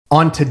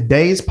On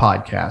today's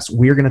podcast,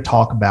 we're going to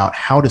talk about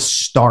how to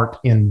start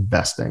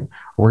investing.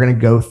 We're going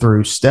to go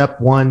through step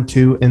 1,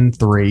 2, and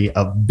 3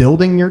 of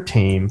building your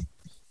team,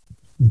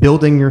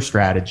 building your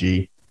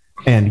strategy,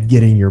 and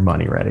getting your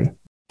money ready.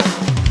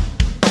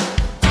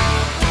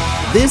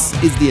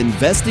 This is the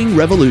Investing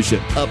Revolution,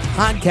 a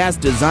podcast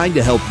designed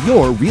to help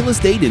your real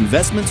estate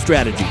investment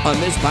strategy. On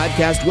this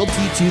podcast, we'll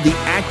teach you the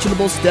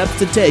actionable steps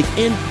to take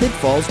and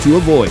pitfalls to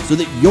avoid so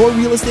that your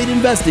real estate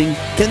investing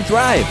can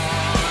thrive.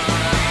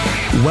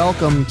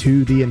 Welcome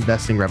to the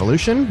Investing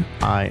Revolution.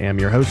 I am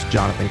your host,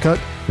 Jonathan Cook,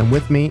 and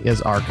with me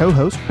is our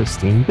co-host,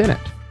 Christine Bennett.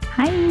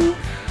 Hi.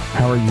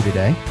 How are you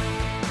today?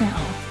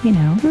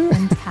 Well,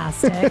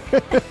 fantastic.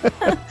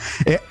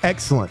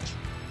 Excellent.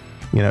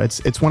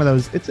 It's one of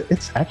those,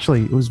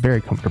 it was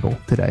very comfortable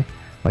today.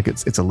 Like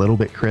it's a little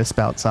bit crisp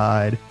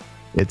outside.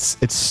 It's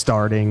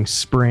starting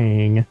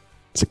spring.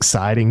 It's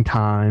exciting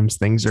times.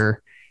 Things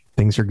are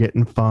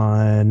getting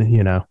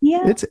fun,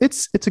 Yeah.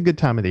 It's a good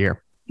time of the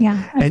year.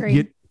 Yeah. I agree.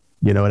 And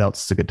you know what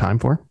else is a good time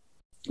for?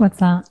 What's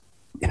that?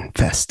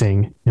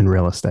 Investing in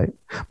real estate.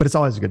 But it's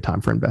always a good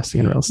time for investing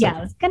in real estate. Yeah, I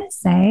was going to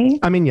say.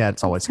 I mean, yeah,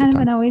 it's always kind a good of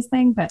time. an always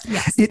thing, but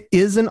yes. It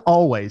is an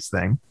always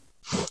thing.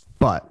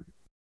 But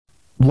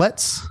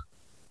let's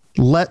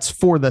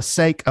for the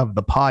sake of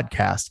the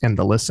podcast and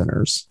the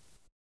listeners,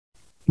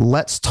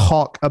 let's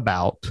talk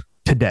about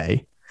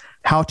today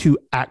how to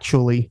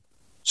actually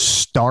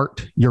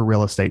start your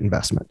real estate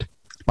investment.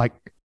 Like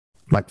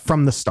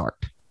from the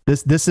start.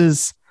 This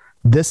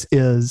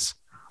is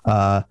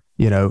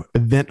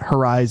event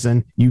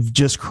horizon. You've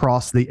just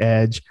crossed the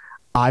edge.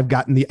 I've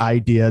gotten the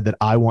idea that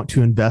I want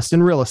to invest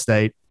in real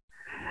estate.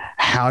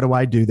 How do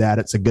I do that?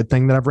 It's a good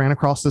thing that I've ran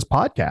across this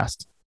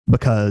podcast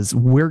because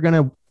we're going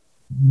to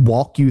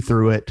walk you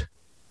through it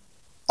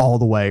all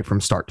the way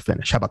from start to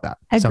finish. How about that?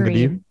 Agreed. Sound good to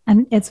you?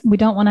 And we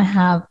don't want to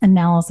have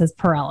analysis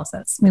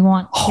paralysis. We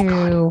want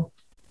to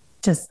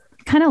just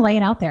kind of lay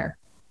it out there.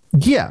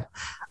 Yeah.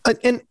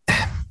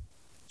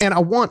 And I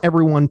want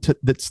everyone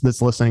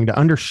that's listening to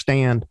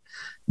understand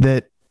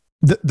that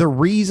the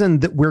reason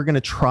that we're going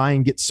to try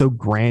and get so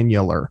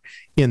granular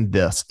in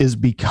this is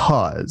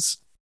because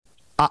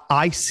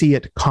I see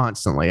it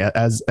constantly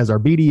as our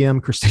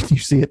BDM, Christine, you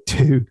see it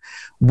too.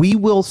 We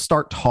will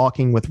start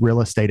talking with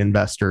real estate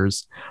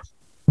investors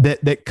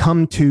that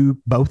come to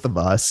both of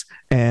us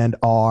and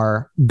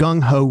are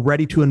gung-ho,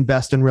 ready to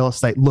invest in real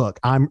estate. Look,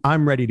 I'm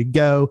ready to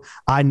go.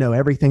 I know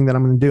everything that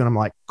I'm going to do. And I'm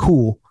like,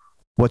 cool.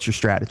 What's your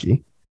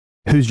strategy?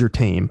 Who's your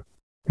team?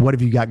 What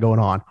have you got going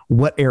on?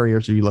 What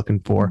areas are you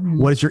looking for? Mm-hmm.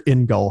 What is your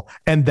end goal?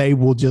 And they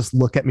will just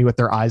look at me with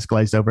their eyes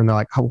glazed over and they're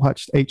like, I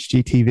watched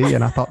HGTV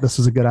and I thought this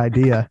was a good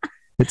idea.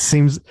 It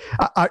seems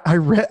I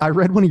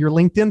read one of your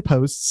LinkedIn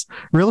posts.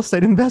 Real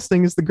estate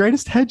investing is the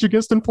greatest hedge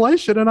against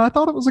inflation. And I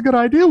thought it was a good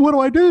idea. What do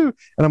I do?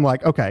 And I'm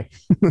like, okay.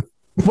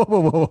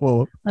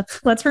 Whoa.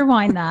 Let's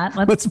rewind that.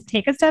 Let's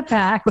take a step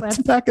back. Let's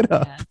back it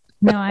up.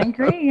 Yeah. No, I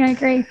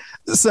agree.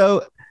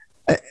 So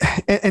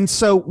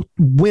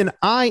when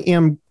I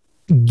am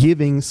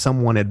giving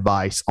someone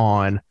advice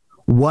on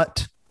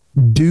what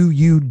do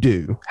you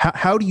do,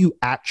 how do you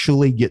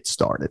actually get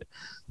started?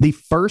 The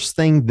first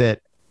thing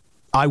that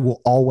I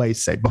will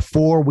always say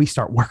before we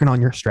start working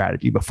on your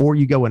strategy, before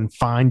you go and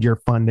find your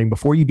funding,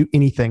 before you do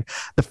anything,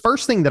 the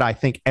first thing that I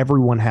think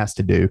everyone has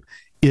to do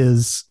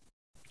is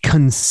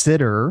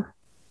consider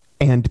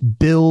and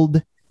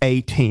build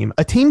a team.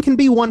 A team can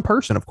be one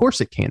person. Of course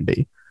it can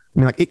be. I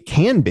mean, it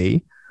can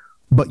be.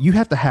 But you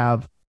have to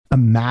have a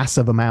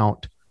massive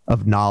amount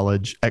of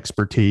knowledge,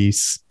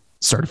 expertise,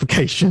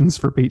 certifications,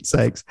 for Pete's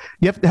sakes.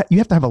 You have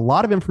to have a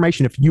lot of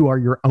information if you are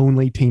your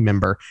only team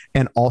member.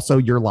 And also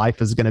your life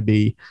is going to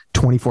be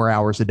 24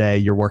 hours a day.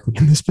 You're working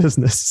in this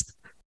business.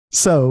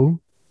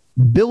 So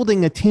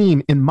building a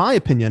team, in my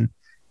opinion,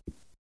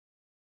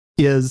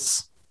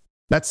 that's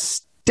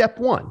step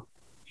 1.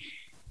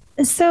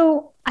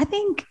 So I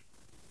think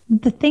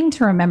the thing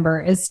to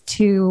remember is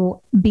to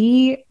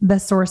be the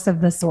source of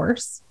the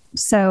source.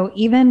 So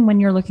even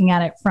when you're looking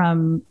at it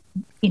from,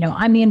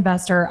 I'm the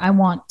investor, I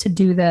want to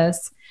do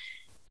this,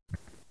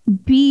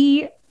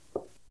 be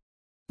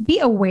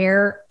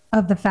aware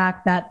of the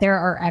fact that there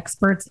are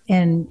experts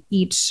in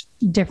each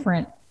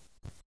different,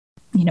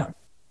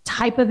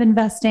 type of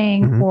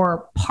investing mm-hmm.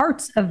 or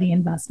parts of the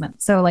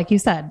investment. So like you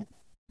said,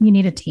 you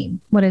need a team.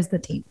 What is the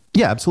team?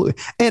 Yeah,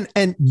 absolutely.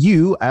 And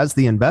you as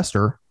the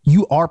investor,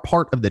 you are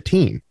part of the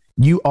team.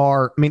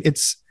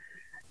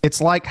 It's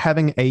like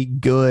having a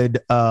good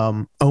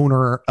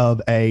owner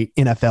of a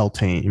NFL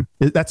team.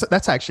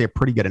 That's actually a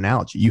pretty good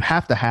analogy. You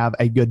have to have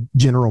a good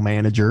general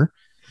manager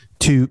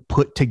to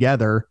put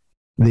together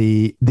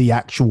the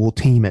actual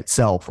team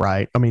itself,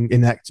 right? I mean,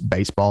 and that's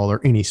baseball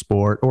or any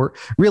sport or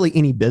really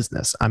any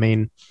business. I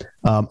mean,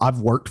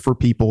 I've worked for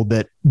people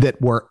that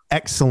were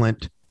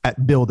excellent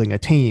at building a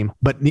team,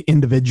 but the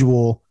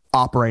individual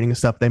operating and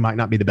stuff, they might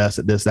not be the best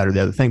at this, that, or the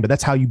other thing, but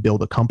that's how you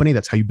build a company.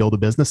 That's how you build a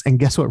business. And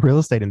guess what real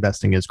estate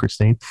investing is,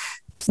 Christine?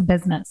 It's a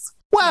business.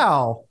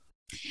 Wow.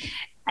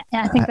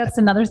 I think that's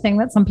another thing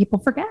that some people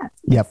forget.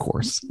 Yeah, of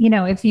course.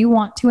 If you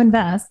want to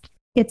invest,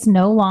 it's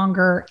no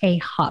longer a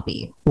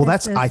hobby. Well,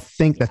 I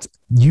think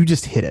you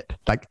just hit it.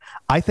 Like,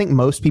 I think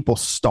most people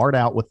start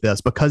out with this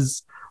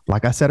because,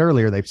 like I said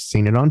earlier, they've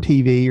seen it on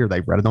TV or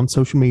they've read it on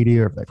social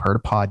media or they've heard a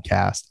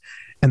podcast,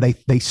 and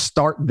they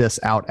start this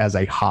out as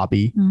a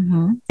hobby.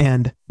 Mm-hmm.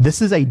 And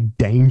this is a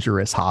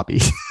dangerous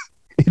hobby.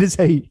 It is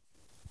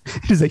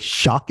a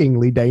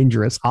shockingly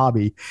dangerous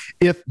hobby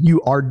if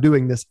you are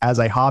doing this as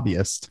a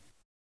hobbyist.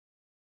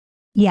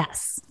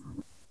 Yes.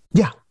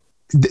 Yeah.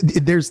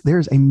 There's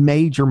a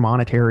major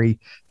monetary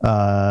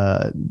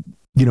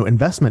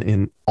investment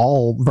in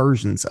all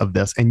versions of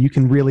this, and you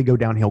can really go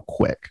downhill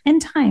quick.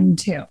 And time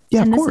too.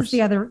 Yeah, and of this course.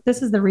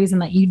 This is the reason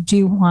that you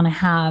do want to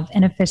have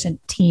an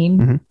efficient team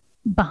Mm-hmm.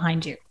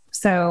 behind you.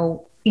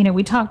 So,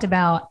 we talked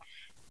about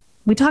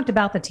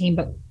the team,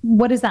 but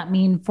what does that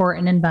mean for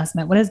an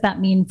investment? What does that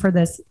mean for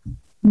this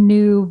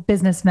new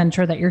business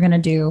venture that you're going to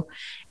do?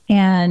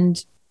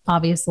 And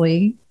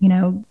obviously, you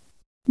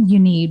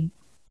need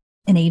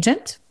an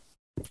agent.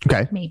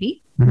 Okay.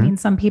 Maybe. Mm-hmm. I mean,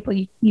 some people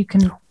you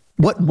can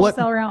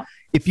wholesaler out.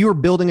 If you were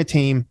building a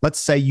team, let's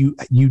say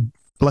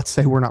let's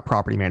say we're not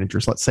property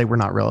managers. Let's say we're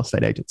not real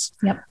estate agents.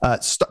 Yep.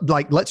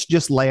 Let's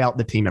just lay out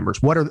the team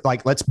members.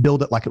 Let's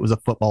build it like it was a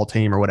football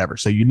team or whatever.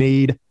 So you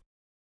need,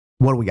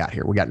 what do we got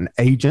here? We got an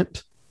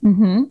agent.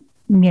 Mm-hmm.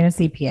 You need a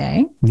CPA.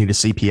 You need a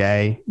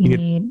CPA. You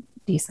need a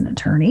decent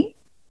attorney.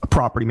 A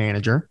property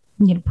manager.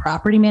 You need a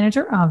property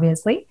manager,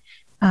 obviously.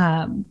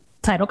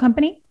 Title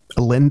company.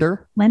 A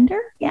lender.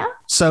 Yeah.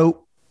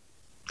 So,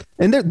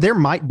 and there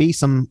might be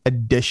some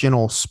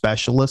additional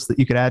specialists that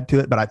you could add to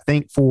it, but I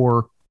think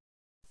for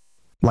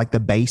like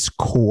the base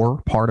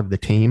core part of the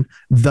team,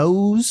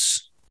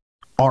 those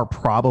are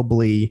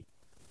probably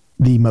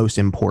the most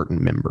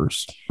important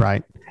members,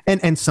 right?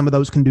 And some of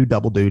those can do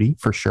double duty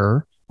for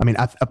sure. I mean,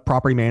 a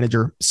property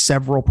manager,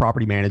 several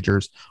property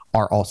managers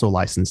are also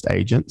licensed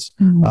agents.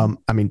 Mm-hmm.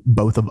 I mean,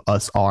 both of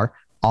us are.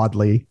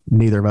 Oddly,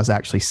 neither of us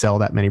actually sell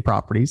that many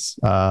properties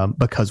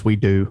because we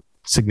do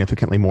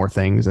significantly more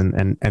things,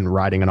 and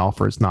writing an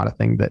offer is not a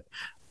thing that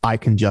I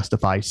can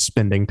justify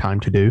spending time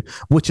to do,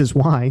 which is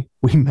why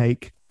we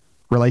make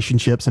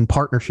relationships and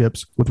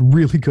partnerships with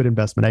really good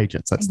investment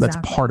agents. That's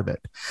part of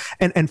it.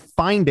 And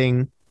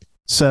finding,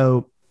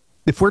 so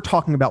if we're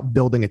talking about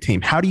building a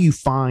team, how do you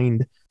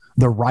find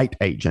the right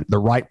agent, the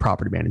right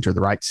property manager, the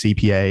right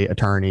CPA,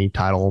 attorney,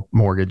 title,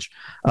 mortgage?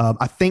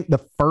 I think the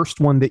first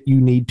one that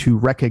you need to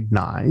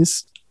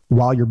recognize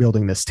while you're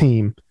building this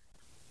team,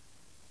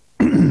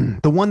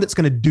 the one that's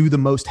going to do the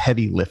most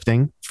heavy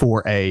lifting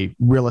for a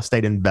real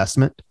estate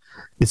investment,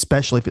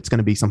 especially if it's going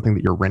to be something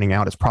that you're renting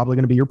out, is probably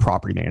going to be your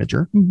property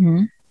manager.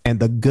 Mm-hmm. And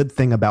the good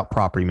thing about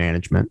property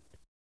management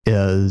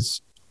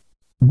is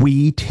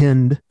we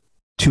tend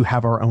to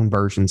have our own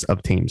versions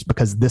of teams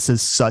because this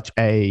is such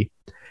a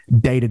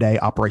day-to-day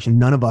operation.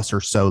 None of us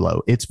are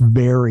solo. It's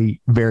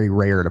very, very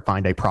rare to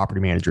find a property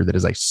manager that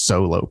is a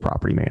solo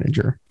property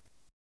manager.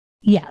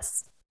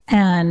 Yes.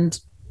 And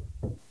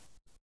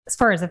as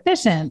far as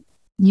efficient,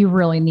 you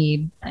really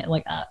need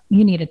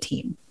you need a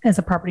team as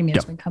a property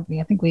management company.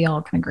 I think we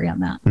all can agree on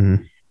that.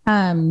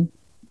 Mm-hmm.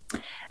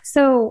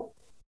 So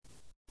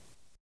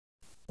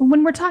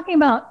when we're talking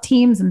about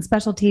teams and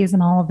specialties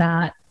and all of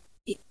that,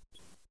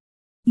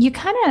 you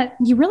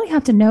really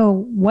have to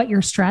know what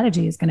your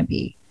strategy is going to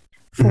be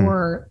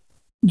for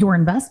your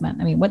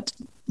investment. I mean, what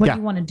do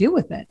you want to do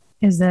with it?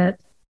 Is it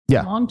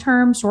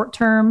long-term,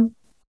 short-term?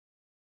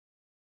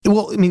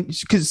 Well, I mean,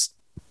 because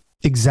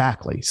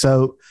exactly.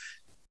 So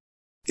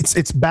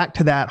it's back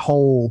to that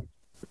whole,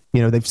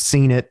 they've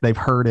seen it, they've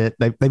heard it,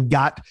 they've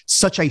got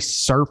such a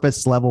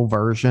surface level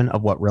version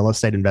of what real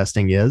estate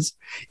investing is.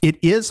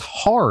 It is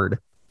hard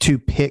to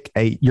pick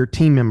your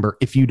team member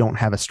if you don't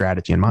have a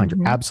strategy in mind.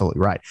 Mm-hmm. You're absolutely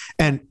right.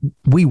 And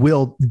we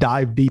will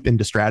dive deep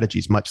into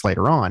strategies much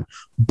later on,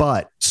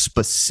 but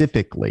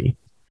specifically,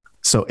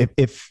 so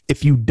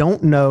if you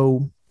don't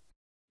know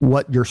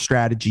what your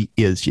strategy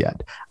is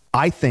yet,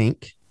 I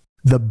think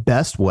the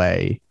best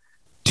way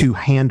to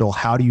handle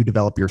how do you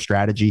develop your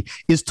strategy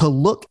is to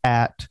look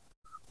at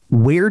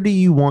where do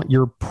you want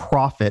your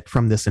profit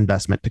from this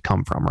investment to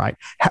come from, right?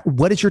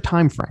 What is your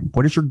time frame?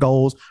 What is your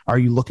goals? Are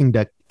you looking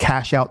to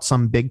cash out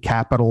some big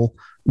capital?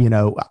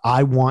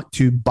 I want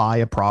to buy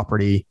a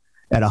property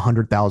at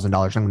 $100,000.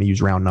 I'm going to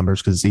use round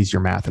numbers because it's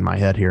easier math in my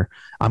head here.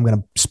 I'm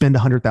going to spend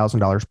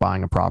 $100,000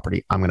 buying a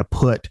property. I'm going to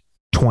put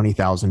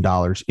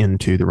 $20,000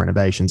 into the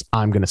renovations.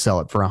 I'm going to sell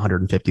it for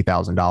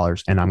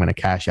 $150,000 and I'm going to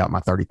cash out my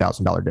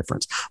 $30,000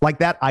 difference. Like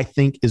that, I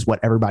think, is what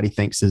everybody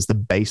thinks is the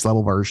base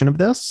level version of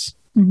this.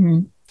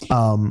 Mm-hmm.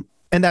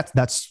 And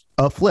that's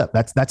a flip.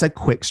 That's a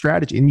quick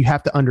strategy. And you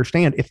have to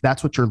understand if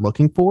that's what you're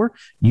looking for,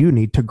 you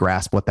need to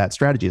grasp what that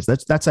strategy is.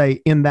 That's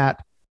in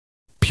that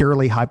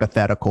purely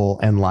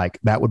hypothetical. And like,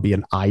 that would be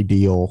an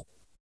ideal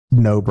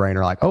no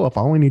brainer. Like, oh, if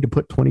I only need to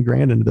put 20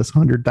 grand into this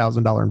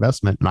 $100,000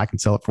 investment and I can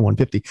sell it for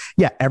 150.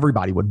 Yeah.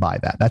 Everybody would buy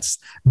that.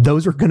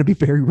 Those are going to be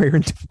very rare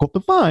and difficult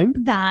to find.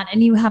 That,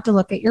 and you have to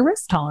look at your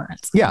risk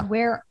tolerance. Yeah.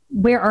 Where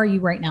are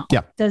you right now?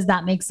 Yeah. Does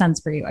that make sense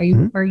for you?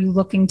 Are you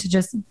looking to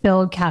just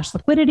build cash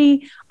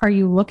liquidity? Are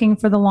you looking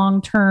for the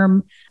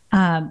long-term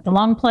The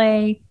long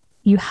play,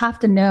 you have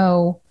to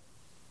know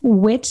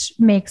which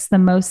makes the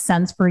most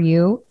sense for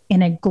you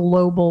in a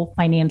global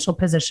financial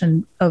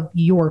position of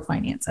your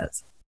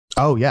finances.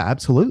 Oh yeah,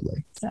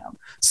 absolutely.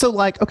 So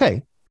like,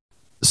 okay,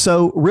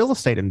 so real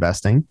estate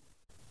investing,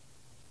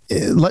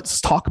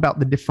 let's talk about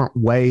the different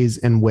ways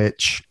in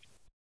which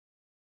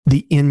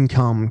the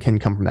income can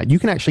come from that. You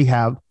can actually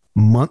have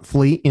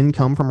monthly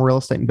income from a real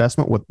estate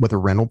investment with a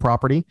rental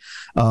property.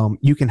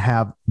 You can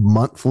have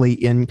monthly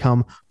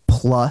income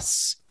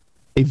plus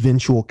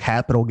eventual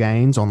capital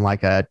gains on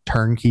like a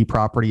turnkey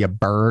property, a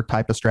BRRRR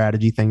type of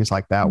strategy, things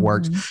like that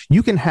works.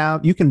 You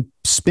can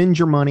spend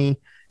your money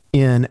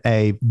in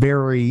a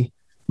very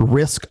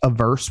risk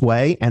averse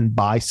way and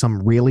buy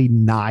some really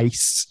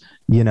nice,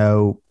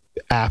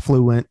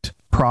 affluent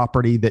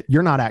property that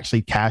you're not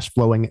actually cash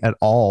flowing at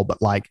all.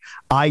 But like,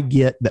 I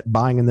get that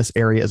buying in this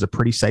area is a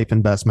pretty safe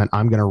investment.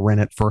 I'm going to rent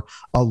it for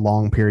a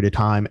long period of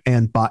time.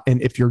 And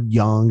if you're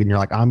young and you're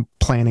like, I'm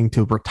planning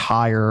to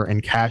retire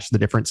and cash the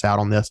difference out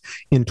on this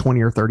in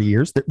 20 or 30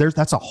 years,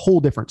 that's a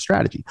whole different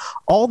strategy.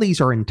 All these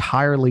are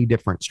entirely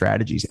different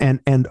strategies.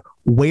 And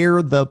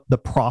where the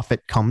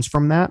profit comes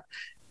from that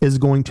is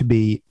going to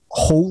be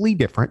wholly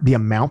different. The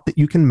amount that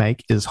you can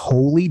make is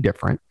wholly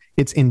different.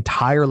 It's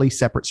entirely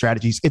separate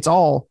strategies. It's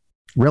all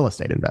real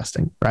estate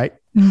investing, right?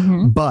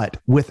 But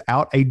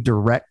without a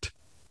direct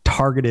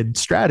targeted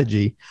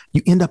strategy,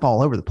 you end up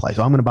all over the place.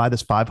 Oh, I'm going to buy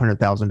this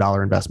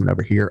 $500,000 investment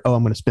over here. Oh,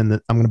 I'm going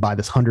to buy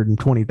this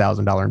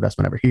 $120,000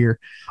 investment over here.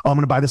 Oh, I'm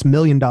going to buy this $1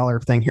 million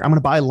thing here. I'm going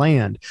to buy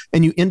land.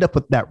 And you end up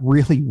with that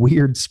really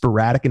weird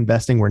sporadic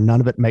investing where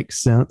none of it makes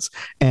sense.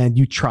 And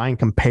you try and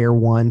compare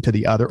one to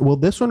the other. Well,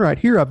 this one right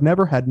here, I've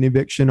never had an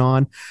eviction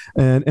on.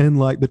 And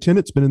like the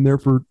tenant's been in there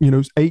for,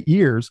 8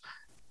 years.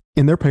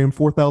 And they're paying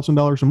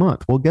 $4,000 a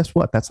month. Well, guess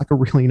what? That's like a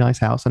really nice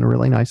house in a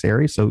really nice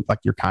area. So like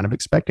you're kind of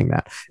expecting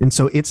that. And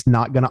so it's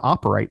not going to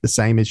operate the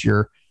same as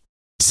your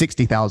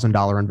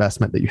 $60,000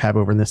 investment that you have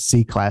over in this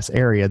C-class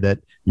area that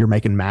you're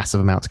making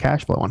massive amounts of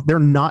cash flow on. They're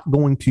not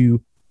going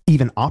to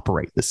even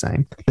operate the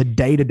same. The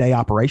day-to-day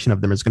operation of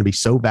them is going to be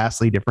so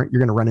vastly different. You're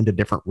going to run into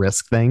different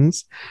risk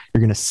things.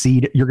 You're going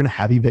to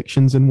have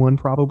evictions in one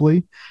probably.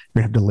 You're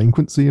going to have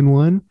delinquency in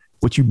one,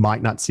 which you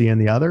might not see in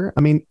the other.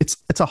 I mean, it's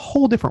a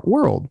whole different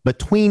world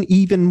between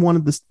each one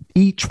of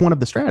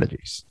the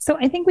strategies. So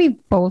I think we've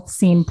both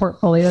seen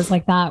portfolios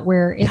like that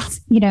where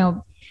it's,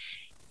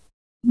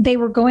 they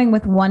were going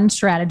with one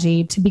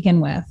strategy to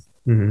begin with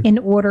in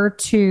order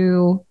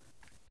to,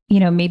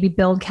 maybe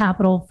build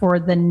capital for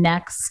the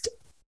next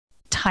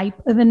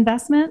type of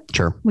investment.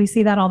 Sure. We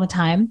see that all the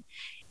time.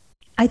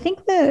 I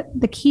think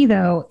the key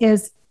though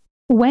is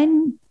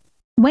when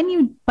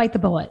you bite the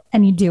bullet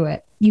and you do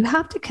it, you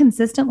have to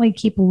consistently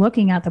keep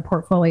looking at the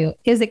portfolio.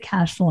 Is it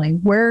cash flowing?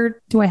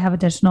 Where do I have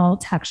additional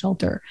tax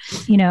shelter?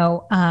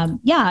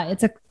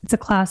 It's a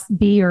class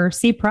B or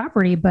C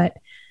property, but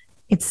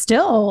it's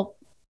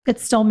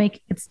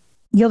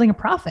yielding a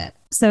profit.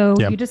 So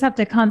you just have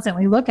to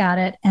constantly look at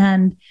it.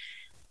 And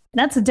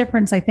that's a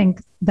difference I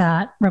think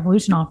that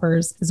Revolution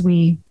offers is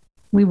we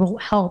will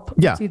help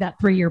do that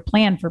 3-year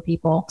plan for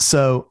people.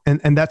 So,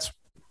 and that's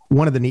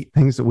one of the neat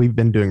things that we've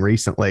been doing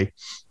recently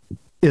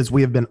is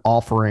we have been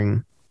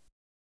offering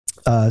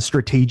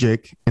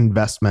strategic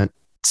investment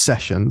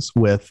sessions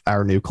with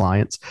our new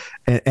clients.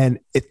 And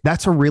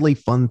that's a really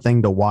fun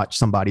thing to watch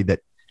somebody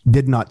that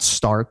did not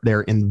start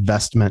their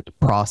investment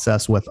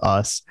process with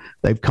us.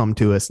 They've come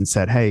to us and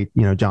said, hey,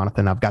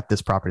 Jonathan, I've got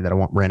this property that I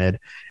want rented.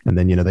 And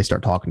then, they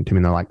start talking to me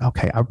and they're like,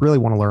 okay, I really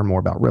want to learn more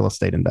about real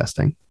estate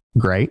investing.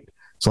 Great.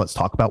 So let's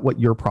talk about what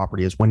your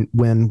property is.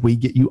 When we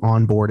get you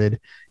onboarded,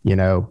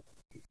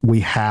 we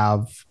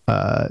have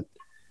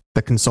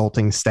the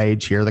consulting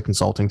stage here. The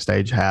consulting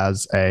stage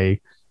has a,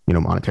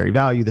 monetary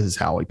value. This is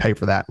how we pay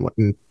for that.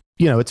 And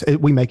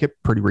we make it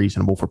pretty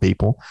reasonable for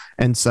people.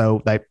 And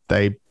so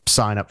they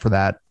sign up for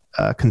that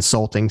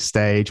consulting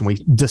stage and we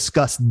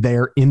discuss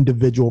their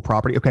individual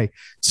property. Okay.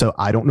 So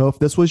I don't know if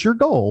this was your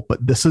goal,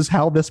 but this is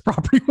how this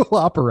property will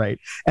operate.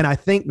 And I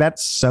think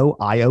that's so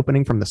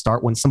eye-opening from the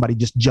start when somebody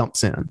just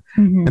jumps in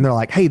and they're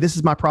like, hey, this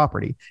is my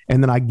property.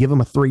 And then I give them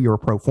a 3-year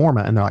pro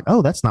forma and they're like,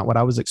 oh, that's not what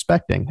I was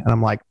expecting. And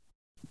I'm like,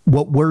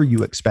 what were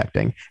you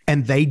expecting?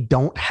 And they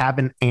don't have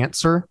an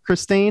answer,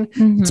 Christine.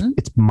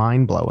 It's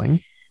mind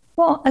blowing.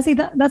 Well, I see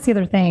that's the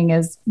other thing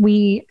is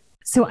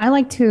so I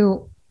like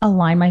to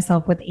align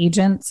myself with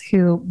agents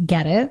who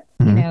get it.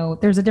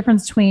 There's a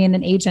difference between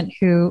an agent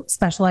who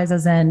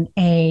specializes in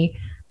a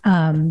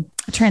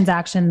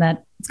transaction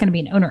that it's going to be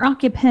an owner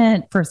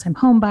occupant, first time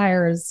home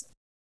buyers,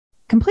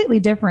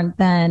 completely different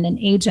than an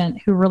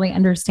agent who really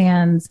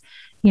understands,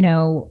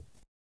 an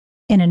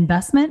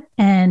investment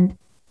and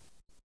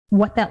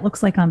what that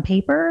looks like on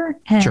paper.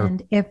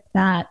 And if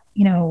that,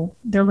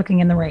 they're looking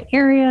in the right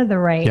area, the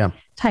right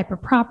type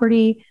of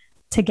property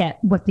to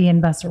get what the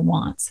investor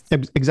wants.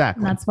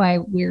 Exactly. And that's why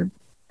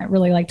I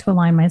really like to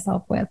align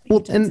myself with.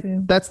 Well,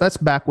 and that's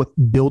back with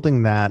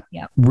building that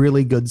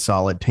really good,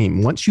 solid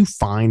team. Once you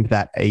find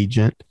that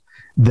agent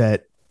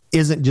that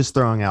isn't just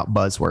throwing out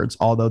buzzwords,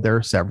 although there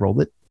are several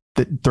that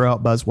that throw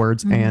out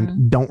buzzwords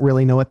and don't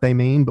really know what they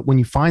mean. But when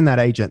you find that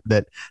agent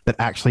that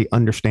actually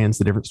understands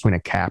the difference between a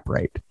cap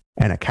rate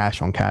and a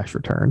cash on cash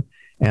return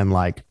and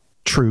like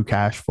true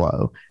cash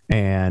flow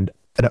and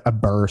a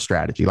BRRRR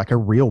strategy, like a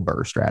real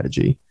BRRRR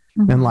strategy.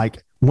 And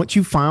like once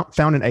you found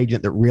an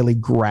agent that really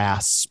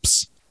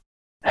grasps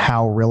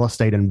how real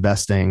estate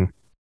investing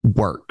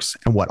works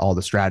and what all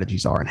the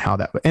strategies are and how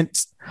that, and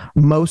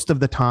most of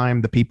the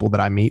time, the people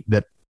that I meet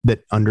that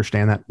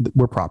understand that,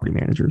 we're property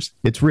managers.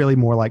 It's really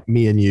more like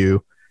me and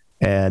you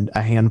and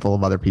a handful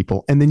of other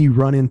people. And then you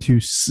run into,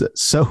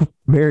 so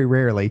very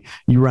rarely,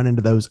 you run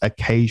into those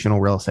occasional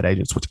real estate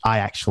agents, which I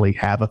actually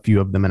have a few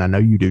of them. And I know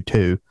you do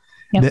too,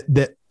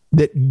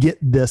 that get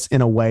this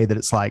in a way that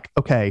it's like,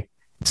 okay,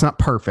 it's not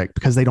perfect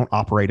because they don't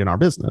operate in our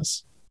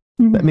business.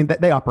 I mean,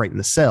 they operate in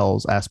the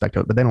sales aspect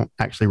of it, but they don't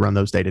actually run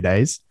those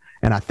day-to-days.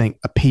 And I think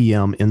a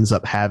PM ends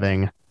up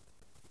having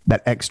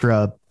that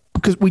extra,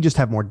 because we just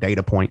have more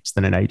data points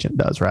than an agent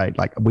does, right?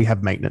 Like we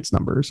have maintenance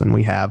numbers and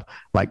we have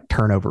like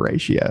turnover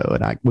ratio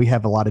and we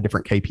have a lot of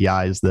different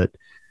KPIs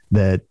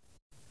that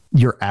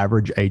your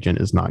average agent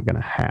is not going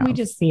to have. We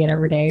just see it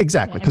every day.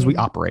 Exactly, because we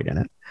operate in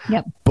it.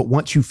 Yep. But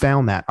once you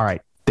found that, all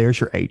right, there's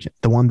your agent,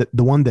 the one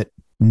that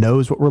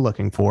knows what we're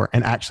looking for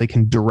and actually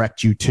can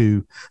direct you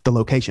to the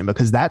location,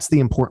 because that's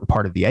the important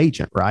part of the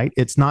agent, right?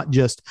 It's not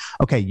just,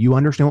 okay, you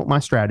understand what my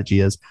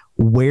strategy is.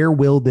 Where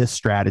will this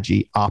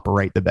strategy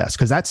operate the best?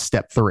 Because that's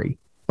step 3.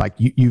 Like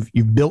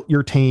you've built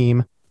your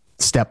team,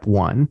 step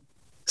 1.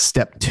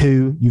 Step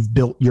 2, you've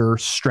built your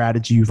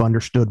strategy. You've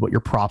understood what your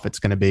profit's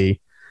going to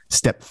be.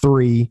 Step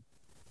 3,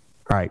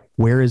 all right,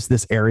 where is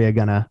this area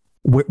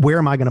where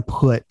am I going to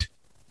put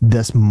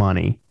this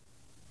money?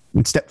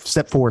 And step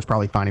 4 is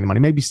probably finding the money.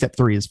 Maybe step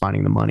 3 is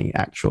finding the money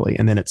actually.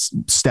 And then it's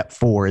step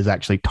 4 is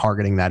actually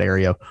targeting that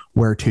area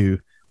where to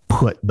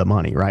put the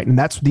money, right? And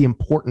that's the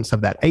importance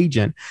of that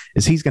agent,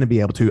 is he's going to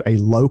be able to, a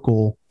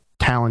local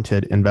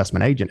talented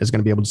investment agent is going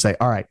to be able to say,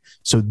 all right,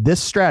 so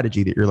this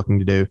strategy that you're looking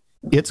to do,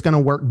 it's going to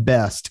work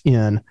best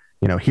in,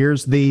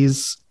 here's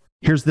this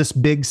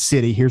big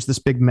city, here's this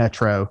big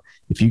metro.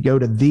 If you go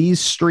to these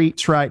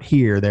streets right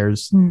here,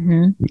 there's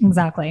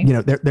exactly,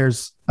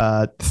 there's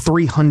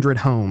 300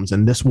 homes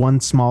in this one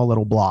small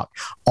little block.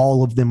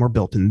 All of them were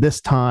built in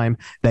this time.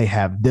 They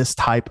have this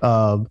type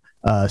of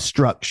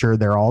structure.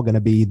 They're all going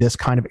to be this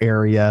kind of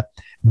area.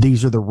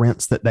 These are the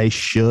rents that they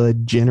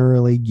should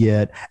generally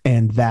get,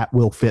 and that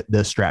will fit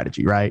this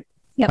strategy, right?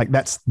 Yep. Like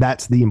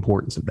that's the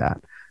importance of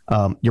that.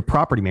 Your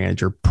property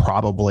manager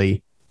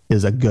probably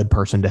is a good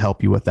person to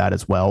help you with that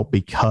as well,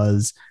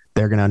 because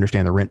they're going to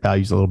understand the rent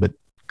values a little bit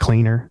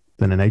cleaner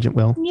than an agent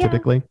will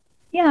typically.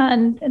 Yeah.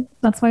 And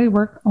that's why we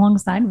work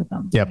alongside with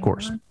them. Yeah, of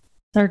course.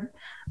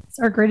 It's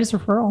our greatest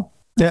referral.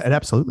 Yeah, it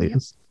absolutely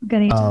is.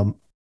 Good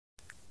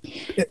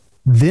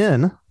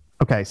agent.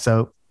 Okay.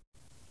 So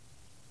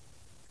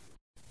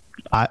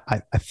I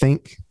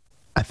think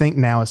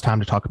now it's time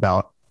to talk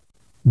about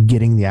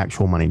getting the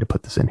actual money to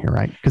put this in here,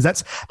 right? Because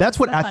that's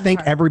what I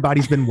think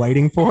everybody's been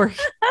waiting for.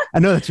 I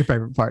know that's your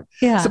favorite part.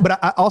 Yeah. So,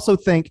 but I also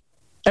think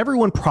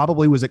everyone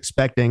probably was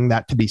expecting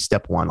that to be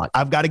step 1. Like,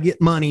 I've got to get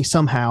money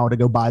somehow to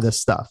go buy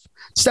this stuff.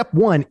 Step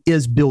 1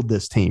 is build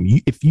this team.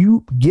 If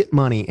you get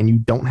money and you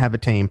don't have a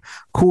team,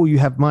 cool, you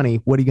have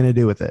money. What are you going to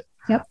do with it?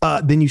 Yep.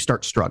 Then you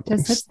start struggling.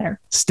 Just sits there.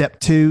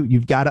 Step 2,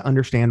 you've got to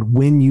understand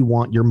when you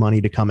want your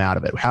money to come out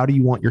of it. How do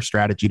you want your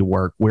strategy to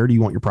work? Where do you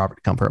want your profit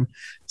to come from?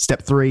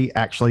 Step 3,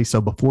 actually,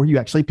 so before you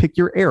actually pick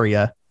your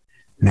area,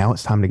 now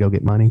it's time to go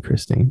get money,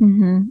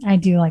 Christine. I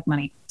do like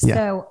money. Yeah.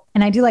 So,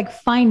 and I do like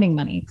finding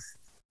money.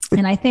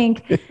 And I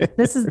think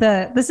this is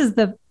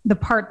the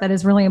part that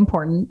is really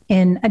important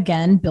in,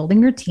 again,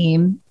 building your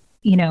team,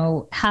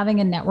 having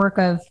a network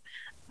of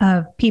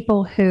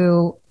people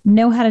who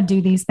know how to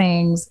do these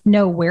things,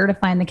 know where to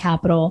find the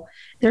capital.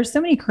 There's so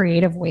many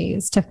creative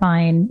ways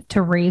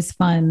to raise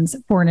funds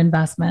for an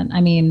investment. I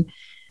mean,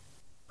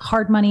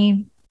 hard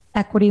money,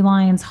 equity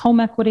lines, home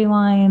equity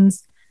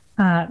lines,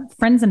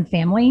 friends and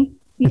family.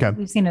 Okay.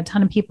 We've seen a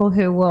ton of people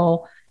who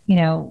will,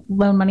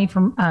 loan money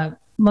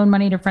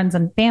to friends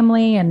and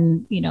family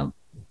and,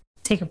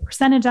 take a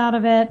percentage out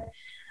of it.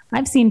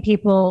 I've seen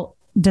people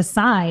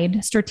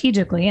decide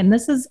strategically, and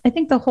this is, I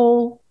think the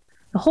whole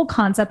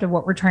concept of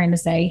what we're trying to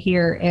say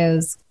here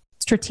is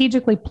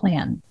strategically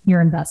plan your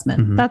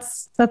investment. Mm-hmm.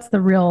 That's the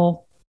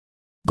real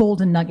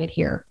golden nugget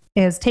here,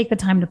 is take the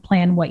time to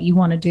plan what you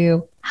want to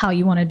do, how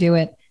you want to do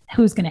it,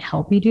 who's going to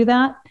help you do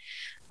that.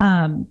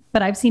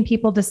 But I've seen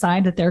people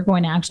decide that they're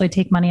going to actually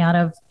take money out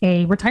of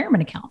a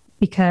retirement account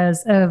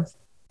because of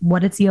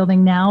what it's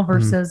yielding now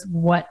versus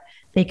what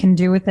they can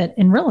do with it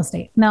in real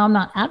estate. Now, I'm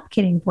not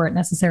advocating for it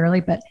necessarily,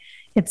 but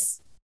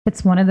it's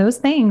one of those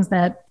things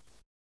that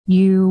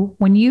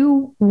when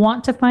you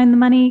want to find the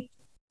money,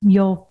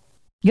 you'll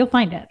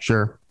find it.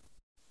 Sure.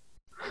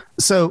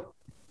 So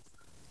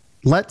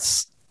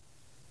that's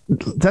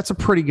a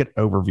pretty good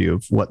overview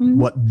of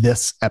what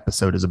this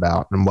episode is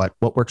about and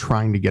what we're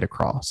trying to get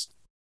across.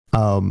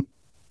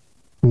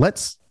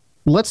 Let's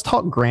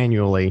talk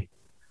granularly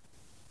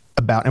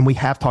about, and we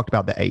have talked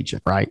about the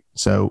agent, right?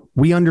 So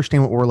we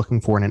understand what we're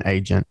looking for in an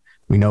agent.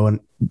 We know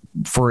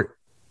for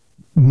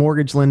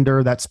mortgage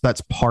lender, that's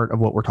part of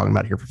what we're talking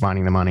about here for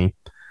finding the money.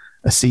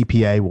 A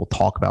CPA, we'll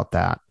talk about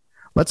that.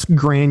 Let's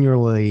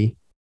granularly,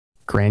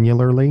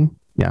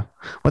 yeah.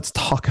 Let's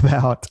talk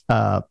about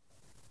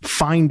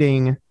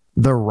finding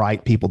the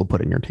right people to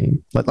put in your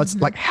team. Let's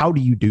like, how do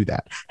you do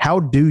that? How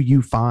do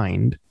you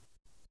find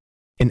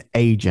an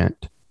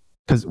agent?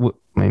 Because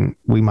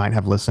we might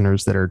have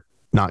listeners that are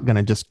not going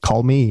to just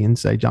call me and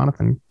say,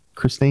 Jonathan,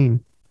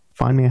 Christine,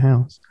 find me a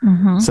house.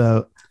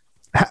 So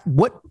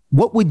what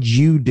would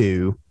you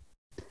do?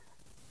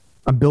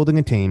 I'm building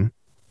a team.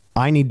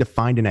 I need to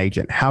find an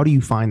agent. How do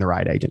you find the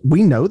right agent?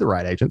 We know the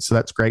right agent, so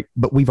that's great,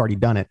 but we've already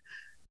done it.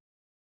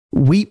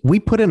 We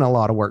put in a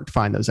lot of work to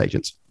find those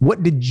agents.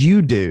 What did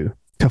you do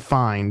to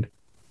find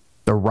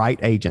the right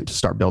agent to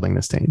start building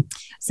this team?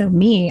 So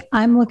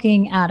I'm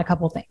looking at a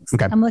couple things.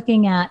 Okay. I'm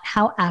looking at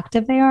how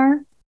active they are.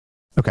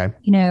 Okay.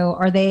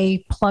 Are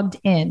they plugged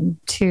in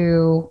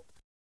to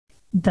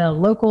the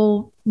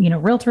local,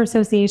 realtor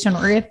association,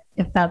 or if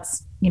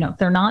that's, if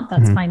they're not,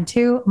 that's fine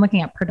too. I'm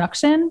looking at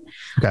production.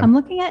 Okay. I'm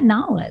looking at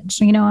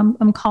knowledge.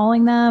 I'm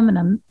calling them and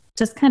I'm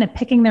just kind of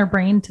picking their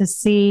brain to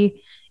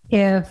see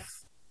if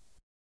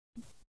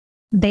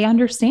they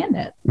understand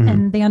it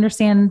and they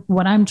understand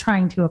what I'm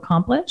trying to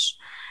accomplish.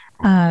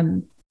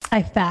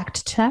 I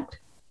fact checked.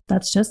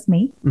 That's just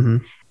me.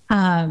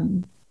 I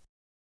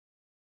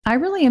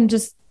really am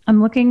I'm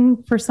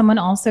looking for someone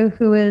also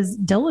who is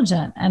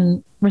diligent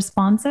and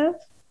responsive.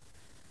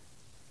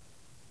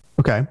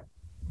 Okay.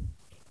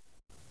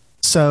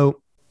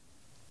 So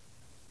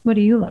what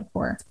do you look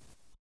for?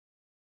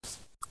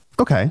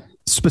 Okay.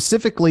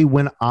 Specifically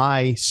when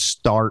I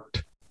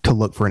start to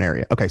look for an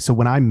area. Okay. So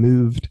when I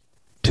moved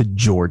to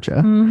Georgia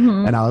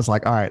and I was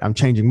like, all right, I'm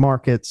changing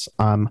markets.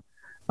 I'm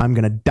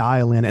going to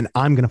dial in and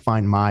I'm going to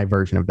find my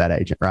version of that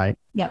agent. Right.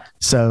 Yep.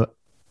 So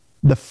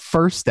the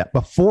first step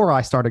before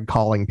I started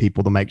calling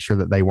people to make sure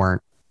that they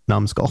weren't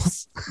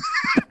numbskulls,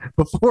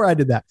 before I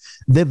did that,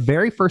 the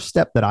very first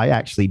step that I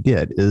actually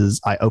did is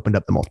I opened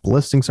up the multiple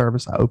listing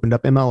service. I opened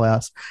up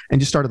MLS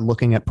and just started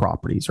looking at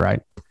properties.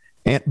 Right.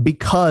 And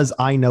because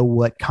I know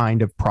what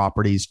kind of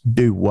properties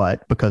do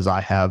what, because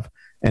I have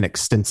an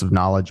extensive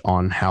knowledge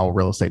on how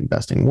real estate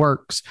investing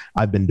works.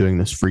 I've been doing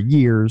this for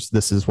years.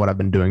 This is what I've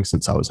been doing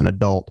since I was an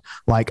adult.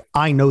 Like,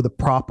 I know the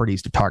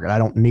properties to target. I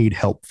don't need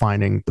help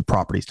finding the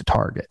properties to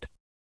target.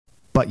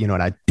 But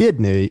what I did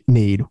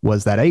need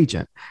was that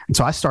agent. And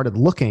so I started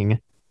looking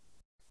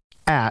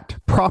at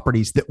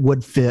properties that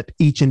would fit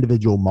each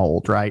individual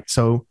mold, right?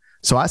 So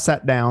I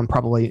sat down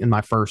probably in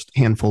my first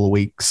handful of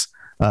weeks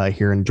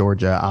here in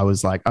Georgia. I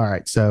was like, all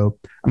right, so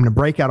I'm going to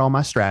break out all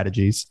my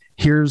strategies.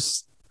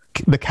 Here's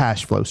the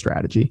cash flow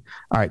strategy.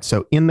 All right.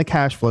 So in the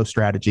cash flow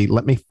strategy,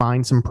 let me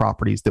find some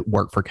properties that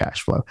work for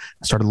cash flow.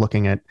 I started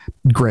looking at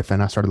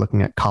Griffin. I started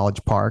looking at College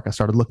Park. I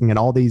started looking at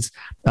all these,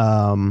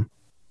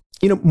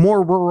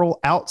 more rural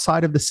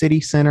outside of the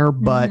city center,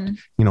 but,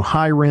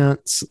 high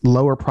rents,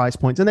 lower price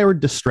points, and they were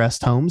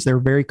distressed homes. They were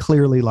very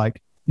clearly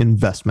like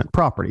investment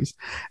properties.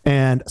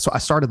 And so I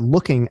started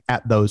looking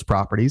at those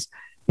properties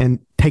and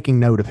taking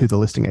note of who the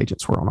listing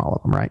agents were on all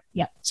of them. Right.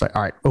 Yeah. So,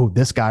 all right. Oh,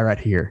 this guy right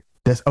here.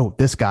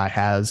 This guy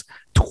has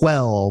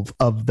 12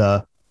 of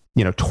the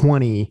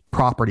 20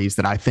 properties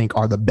that I think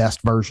are the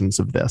best versions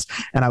of this.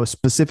 And I was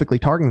specifically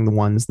targeting the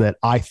ones that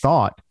I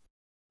thought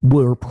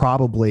were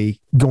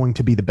probably going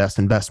to be the best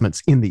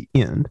investments in the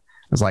end.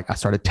 I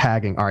started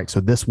tagging, all right,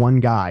 so this one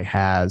guy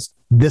has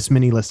this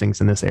many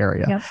listings in this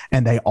area,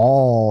 and they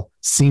all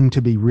seem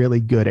to be really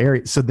good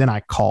areas. So then I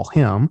call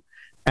him,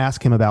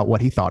 ask him about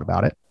what he thought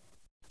about it.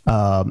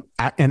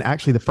 And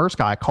actually the first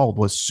guy I called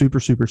was super,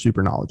 super,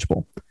 super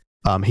knowledgeable.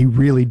 He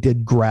really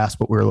did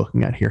grasp what we were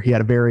looking at here. He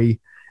had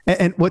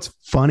and what's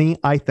funny,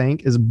 I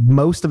think, is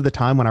most of the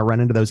time when I run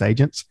into those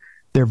agents,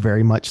 they're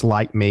very much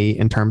like me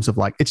in terms of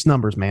like, it's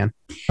numbers, man.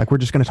 Like, we're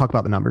just going to talk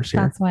about the numbers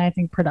here. That's why I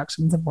think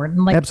production's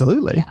important. Like,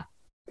 absolutely. Yeah.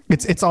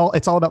 It's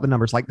all about the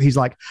numbers. Like, he's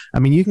like,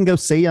 you can go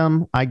see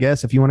them, I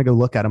guess, if you want to go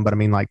look at them, but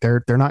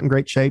they're not in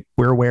great shape.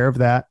 We're aware of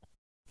that.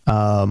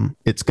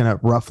 It's going to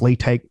roughly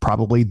take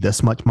probably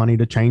this much money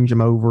to change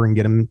them over and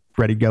get them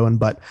ready going.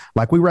 But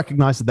like, we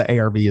recognize that the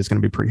ARV is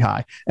going to be pretty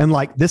high. And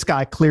like, this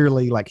guy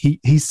clearly, like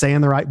he's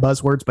saying the right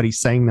buzzwords, but he's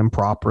saying them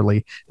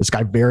properly. This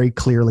guy very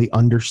clearly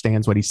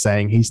understands what he's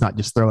saying. He's not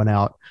just throwing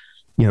out,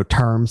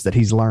 terms that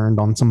he's learned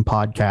on some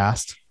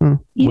podcast. Know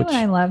what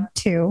I love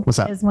too? What's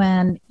that? Is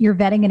when you're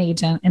vetting an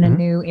agent in a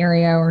new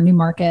area or new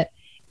market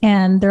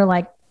and they're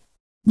like,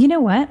 you know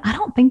what? I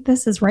don't think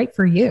this is right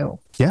for you.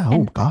 Yeah.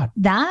 And oh God.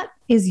 That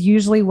is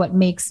usually what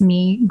makes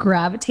me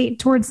gravitate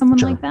towards someone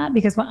like that,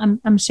 because when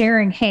I'm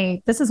sharing,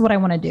 hey, this is what I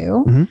want to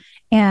do.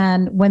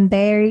 And when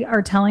they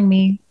are telling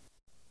me,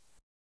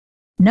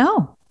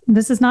 no,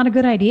 this is not a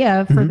good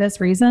idea for this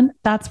reason,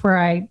 that's where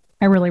I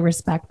really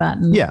respect that.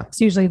 And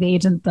it's usually the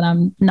agent that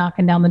I'm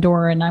knocking down the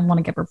door and I want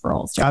to get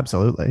referrals to.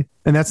 Absolutely.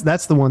 And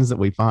that's the ones that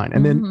we find.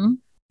 And then,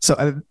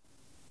 so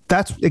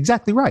that's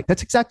exactly right.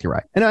 That's exactly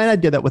right. And I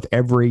did that with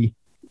every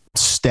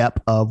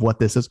step of what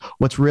this is.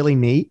 What's really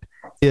neat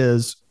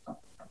is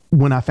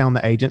when I found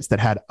the agents that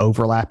had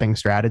overlapping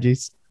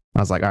strategies, I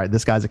was like, all right,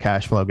 this guy's a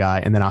cash flow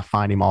guy. And then I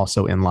find him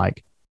also in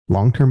like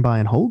long-term buy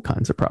and hold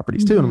kinds of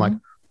properties too. And I'm like,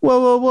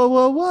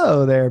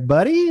 whoa there,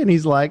 buddy. And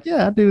he's like,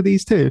 yeah, I do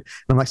these too.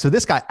 And I'm like, so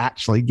this guy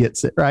actually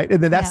gets it, right?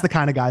 And then that's the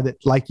kind of guy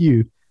that, like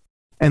you,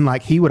 and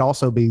like he would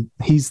also be,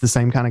 he's the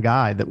same kind of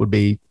guy that would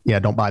be, yeah,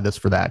 don't buy this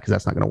for that because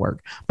that's not going to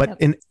work. But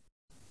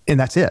and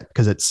that's it,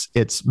 because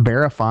it's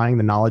verifying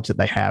the knowledge that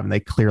they have and they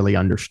clearly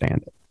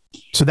understand it.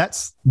 So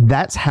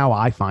that's how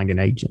I find an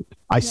agent.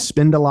 I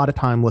spend a lot of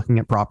time looking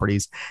at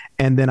properties,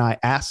 and then I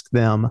ask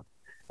them,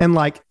 and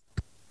like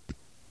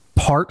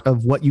part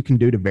of what you can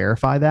do to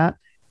verify that,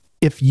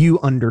 if you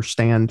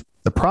understand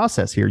the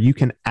process here, you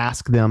can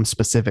ask them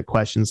specific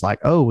questions like,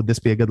 oh, would this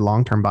be a good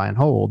long-term buy and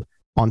hold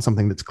on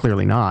something that's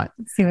clearly not?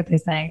 See what they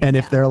say. And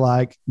if they're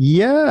like,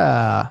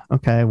 yeah,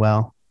 okay,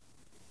 well,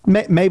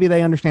 maybe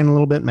they understand a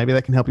little bit, maybe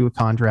they can help you with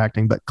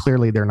contracting, but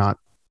clearly they're not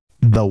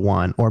the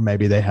one, or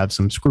maybe they have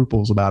some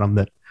scruples about them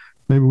that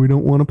maybe we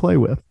don't want to play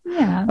with.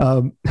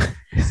 Yeah.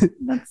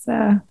 That's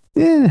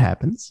it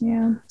happens.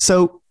 Yeah.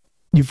 So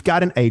you've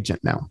got an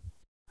agent now.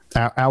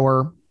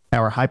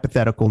 Our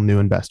hypothetical new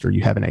investor,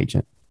 you have an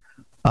agent.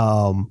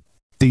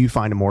 Do you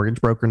find a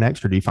mortgage broker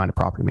next, or do you find a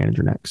property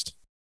manager next?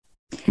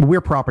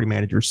 We're property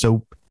managers,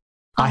 so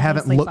I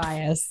haven't looked.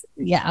 Bias.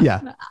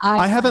 Yeah.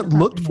 I haven't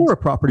looked for a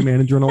property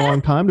manager in a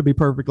long time, to be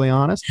perfectly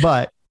honest,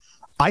 but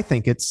I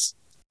think it's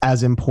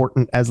as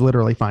important as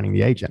literally finding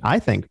the agent. I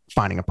think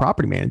finding a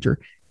property manager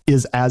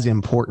is as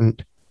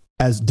important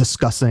as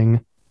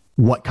discussing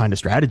what kind of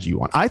strategy you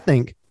want. I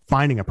think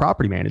finding a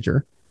property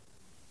manager,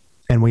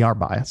 and we are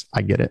biased,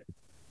 I get it.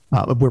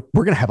 We're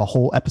going to have a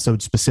whole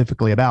episode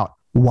specifically about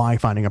why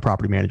finding a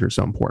property manager is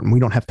so important. We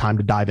don't have time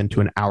to dive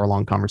into an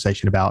hour-long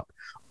conversation about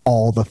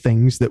all the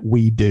things that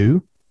we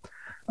do,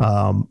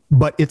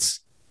 but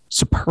it's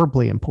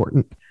superbly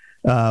important.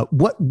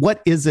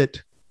 What is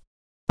it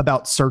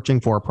about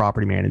searching for a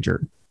property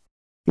manager?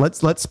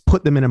 Let's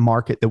put them in a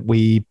market that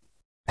we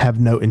have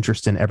no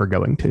interest in ever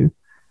going to.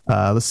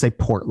 Let's say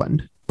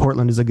Portland.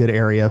 Portland is a good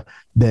area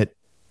that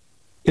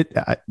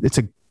it's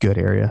a good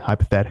area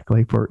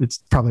hypothetically for, it's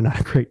probably not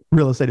a great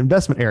real estate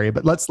investment area,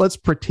 but let's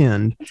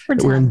pretend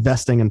that we're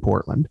investing in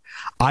Portland.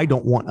 I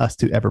don't want us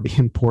to ever be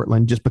in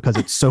Portland just because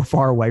it's so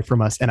far away from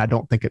us, and I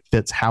don't think it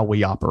fits how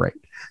we operate.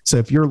 So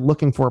if you're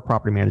looking for a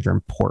property manager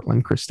in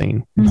Portland,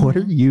 Christine, what are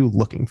you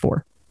looking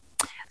for?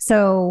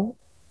 So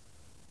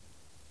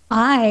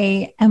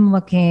I am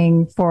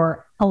looking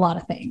for a lot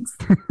of things,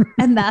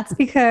 and that's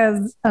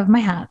because of my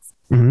hats.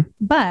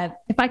 But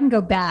if I can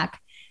go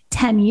back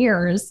 10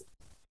 years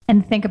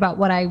and think about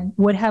what I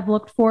would have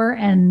looked for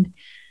and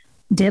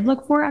did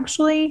look for,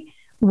 actually,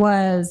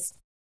 was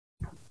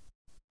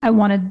I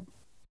wanted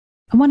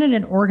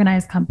an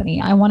organized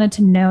company. I wanted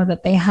to know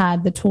that they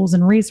had the tools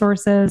and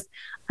resources.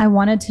 I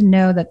wanted to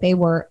know that they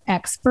were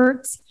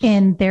experts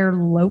in their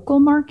local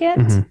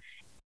market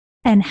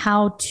and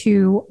how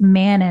to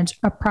manage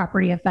a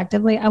property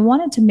effectively. I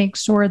wanted to make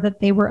sure that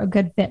they were a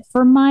good fit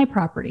for my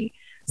property.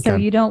 So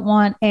you don't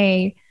want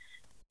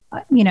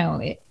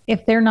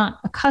if they're not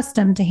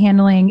accustomed to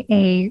handling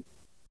a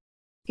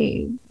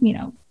B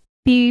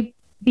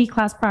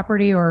class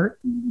property, or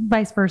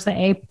vice versa,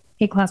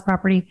 A class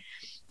property,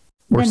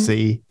 or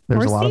C.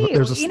 There's a lot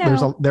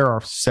of there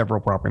are several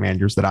property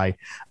managers that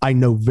I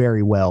know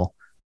very well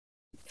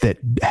that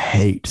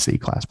hate C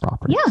class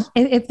properties.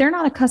 Yeah, if they're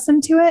not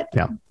accustomed to it,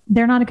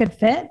 they're not a good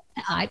fit.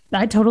 I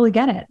totally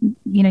get it.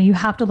 You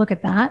have to look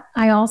at that.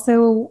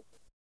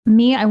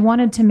 I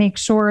wanted to make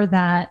sure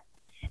that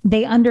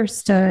they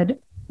understood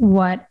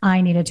what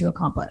I needed to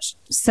accomplish.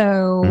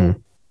 So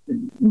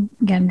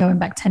again, going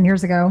back 10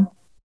 years ago,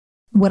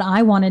 what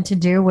I wanted to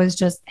do was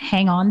just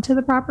hang on to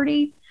the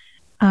property.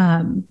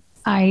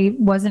 I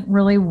wasn't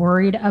really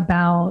worried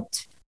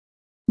about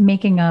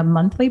making a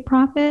monthly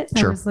profit.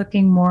 Sure. I was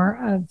looking more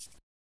of,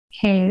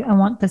 hey, I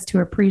want this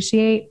to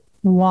appreciate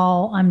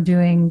while I'm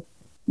doing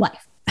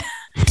life.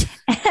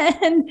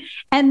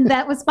 and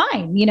that was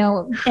fine,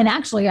 and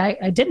actually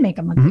I did make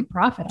a monthly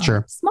profit,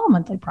 a small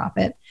monthly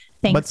profit,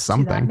 thanks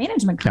to that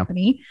management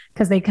company,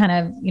 because they kind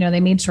of, they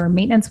made sure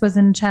maintenance was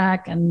in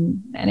check,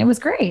 and it was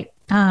great.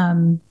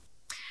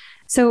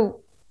 So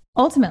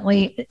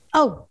ultimately,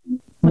 let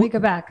me go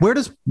back.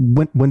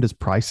 When does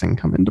pricing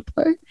come into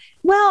play?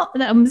 Well,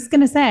 I'm just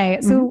going to say,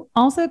 so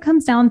also it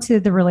comes down to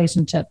the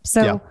relationship.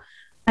 So,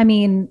 I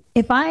mean,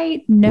 if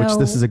I know, which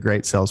this is a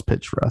great sales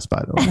pitch for us,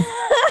 by the way.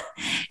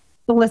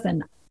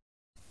 Listen,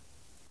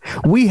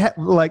 we have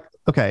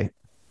okay.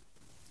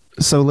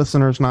 So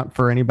listeners, not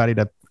for anybody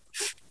to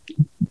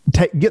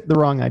get the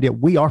wrong idea.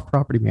 We are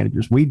property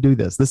managers. We do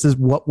this. This is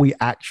what we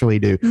actually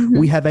do.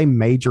 We have a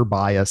major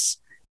bias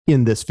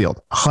in this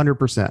field,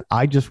 100%.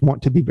 I just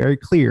want to be very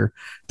clear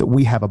that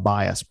we have a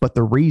bias, but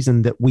the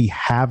reason that we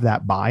have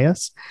that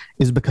bias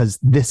is because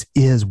this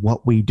is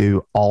what we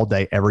do all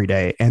day, every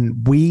day.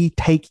 And we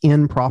take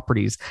in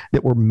properties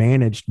that were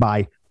managed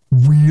by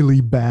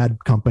really bad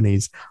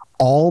companies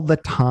all the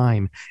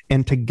time.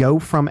 And to go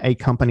from a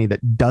company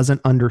that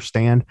doesn't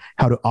understand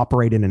how to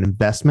operate in an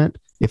investment,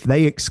 if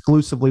they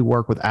exclusively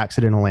work with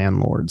accidental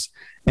landlords,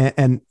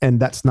 and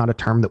that's not a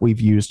term that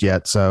we've used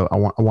yet. So I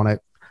want to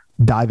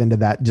dive into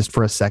that just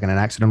for a second. An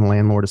accidental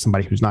landlord is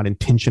somebody who's not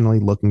intentionally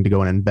looking to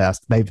go and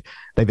invest. They've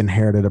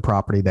inherited a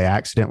property, they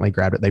accidentally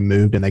grabbed it, they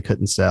moved and they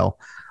couldn't sell.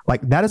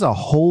 Like that is a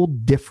whole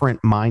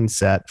different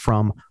mindset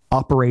from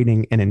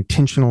operating an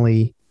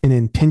intentional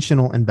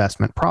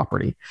investment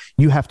property.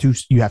 You have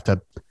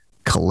to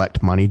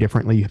collect money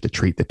differently. You have to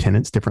treat the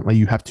tenants differently.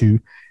 You have to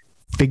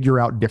figure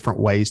out different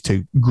ways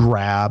to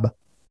grab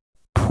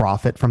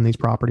profit from these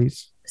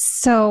properties.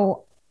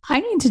 So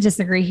I need to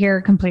disagree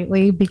here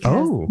completely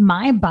because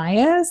my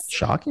bias.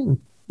 Shocking.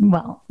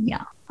 Well,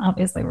 yeah,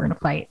 obviously we're going to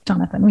fight,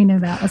 Jonathan. We knew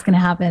that was going to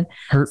happen.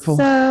 Hurtful.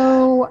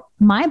 So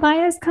my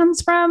bias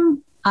comes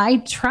from I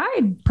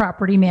tried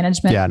property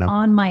management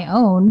on my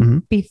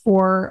own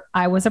before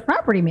I was a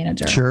property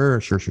manager. Sure.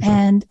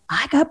 And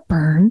I got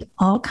burned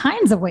all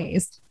kinds of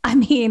ways. I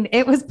mean,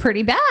 it was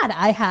pretty bad.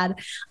 I had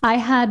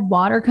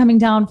water coming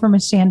down from a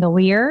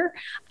chandelier.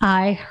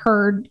 I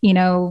heard,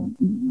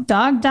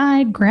 dog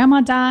died,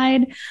 grandma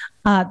died.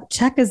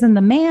 Check is in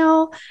the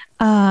mail.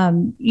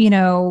 Did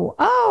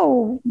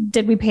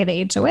we pay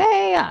the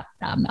HOA?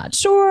 I'm not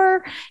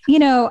sure.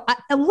 I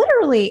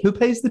literally. Who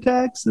pays the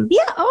taxes?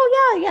 Yeah.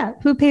 Oh, yeah.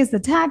 Who pays the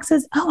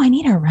taxes? Oh, I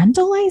need a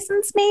rental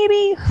license,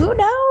 maybe. Who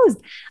knows?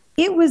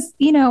 It was,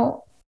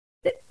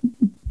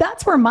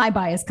 that's where my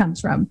bias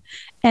comes from.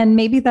 And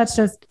maybe that's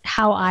just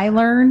how I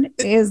learn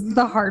is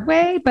the hard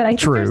way. But I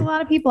think there's a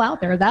lot of people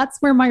out there.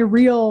 That's where my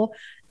real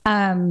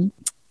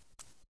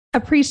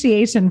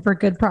appreciation for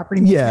good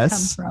property management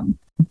comes from.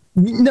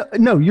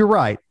 No, you're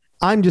right.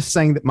 I'm just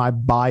saying that my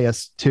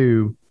bias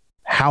to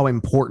how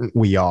important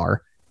we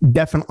are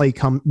definitely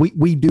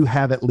we do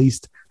have at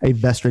least a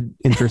vested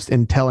interest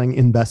in telling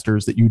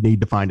investors that you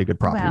need to find a good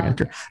property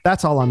manager.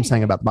 That's all I'm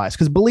saying about the bias.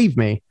 Because believe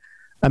me,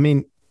 I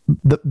mean,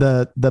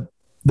 the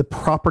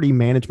property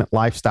management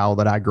lifestyle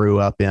that I grew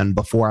up in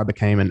before I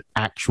became an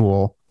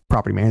actual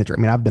property manager.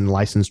 I mean, I've been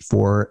licensed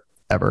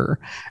forever,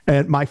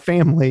 and my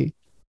family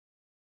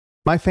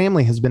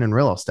has been in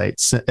real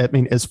estate. I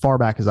mean, as far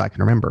back as I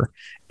can remember,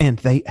 and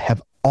they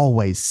have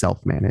always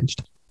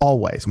self-managed.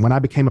 Always. When I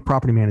became a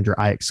property manager,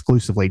 I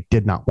exclusively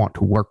did not want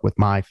to work with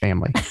my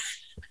family,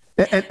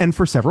 and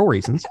for several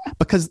reasons.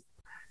 Because,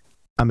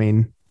 I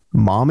mean,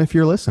 Mom, if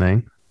you're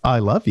listening, I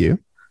love you.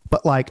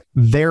 But like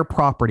their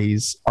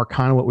properties are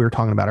kind of what we were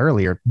talking about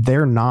earlier.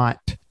 They're not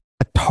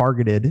a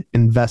targeted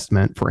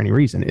investment for any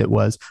reason. It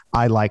was,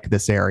 I like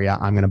this area.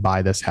 I'm going to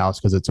buy this house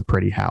because it's a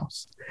pretty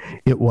house.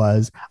 It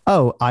was,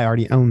 I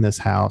already own this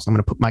house. I'm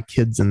going to put my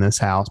kids in this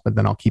house, but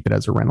then I'll keep it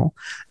as a rental.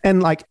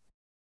 And like,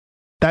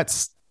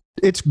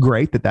 it's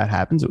great that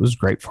happens. It was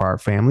great for our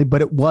family,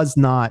 but it was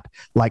not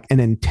like an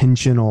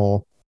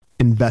intentional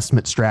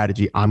investment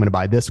strategy. I'm going to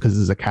buy this because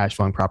this is a cash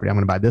flowing property. I'm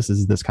going to buy this. This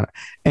is this kind of,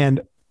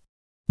 and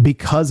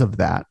because of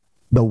that,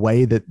 the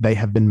way that they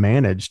have been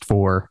managed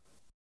for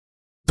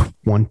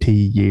 20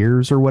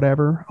 years or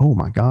whatever, oh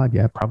my God,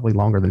 yeah, probably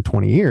longer than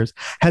 20 years,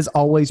 has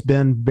always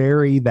been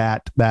very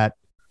that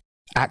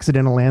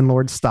accidental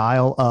landlord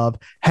style of,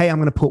 hey, I'm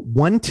going to put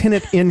one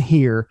tenant in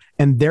here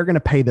and they're going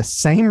to pay the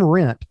same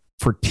rent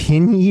for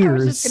 10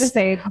 years. I was just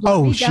going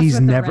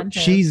to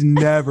say, she's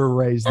never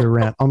raised the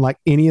rent unlike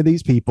any of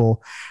these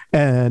people.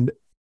 And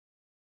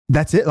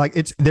that's it. Like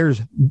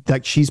there's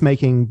like, she's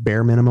making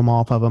bare minimum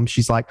off of them.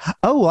 She's like,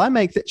 oh, well, I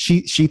make that.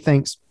 She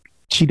thinks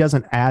she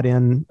doesn't add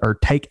in or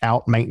take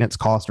out maintenance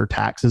costs or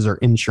taxes or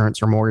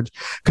insurance or mortgage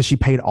because she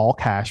paid all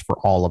cash for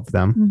all of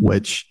them,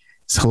 which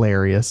is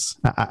hilarious.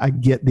 I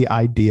get the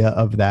idea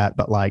of that,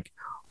 but like,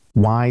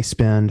 why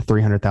spend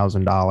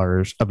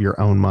 $300,000 of your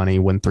own money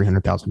when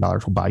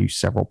 $300,000 will buy you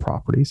several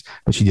properties?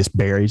 But she just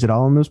buries it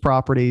all in those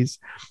properties.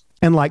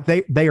 And like,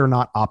 they are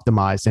not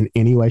optimized in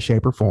any way,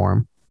 shape or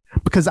form.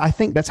 Because I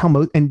think that's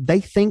how and they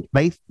think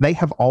they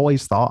have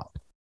always thought,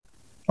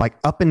 like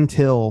up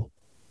until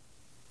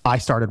I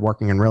started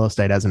working in real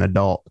estate as an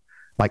adult,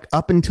 like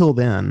up until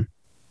then,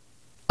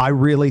 I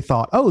really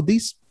thought,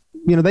 these,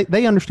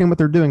 they understand what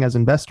they're doing as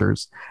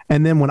investors.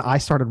 And then when I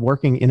started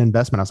working in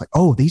investment, I was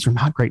like, these are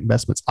not great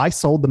investments. I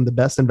sold them the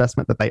best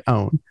investment that they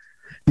own.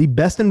 The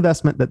best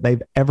investment that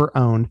they've ever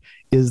owned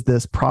is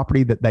this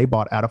property that they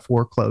bought out of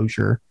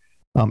foreclosure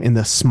in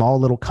this small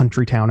little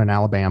country town in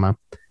Alabama.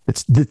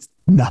 It's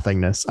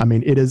nothingness. I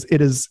mean, it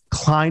is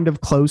kind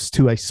of close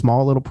to a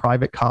small little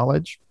private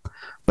college,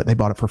 but they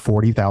bought it for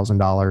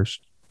 $40,000.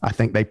 I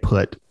think they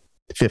put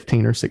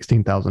 $15,000 or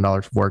 $16,000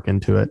 of work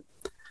into it.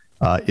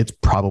 It's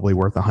probably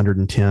worth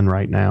 110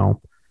 right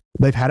now.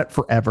 They've had it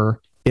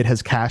forever. It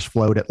has cash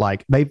flowed at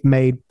like, they've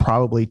made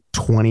probably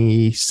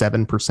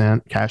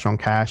 27% cash on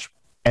cash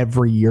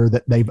every year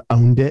that they've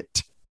owned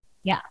it.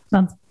 Yeah.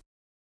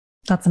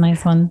 That's a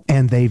nice one.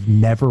 And they've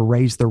never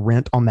raised the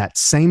rent on that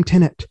same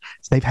tenant.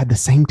 So they've had the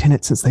same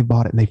tenant since they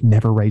bought it and they've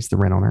never raised the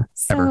rent on her.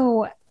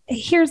 So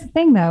here's the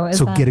thing though.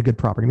 Get a good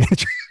property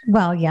manager.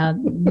 Well, yeah,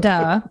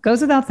 duh,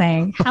 goes without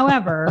saying.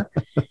 However,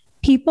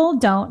 people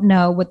don't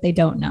know what they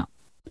don't know.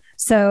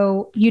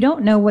 So you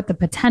don't know what the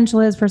potential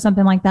is for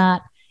something like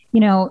that.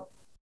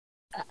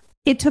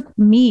 It took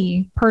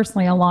me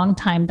personally a long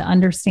time to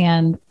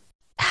understand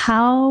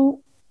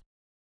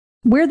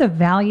where the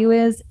value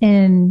is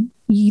in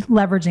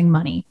leveraging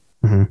money,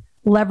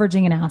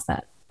 leveraging an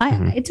asset.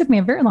 It took me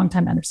a very long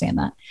time to understand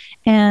that.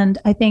 And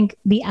I think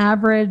the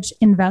average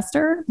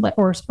investor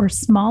or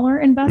smaller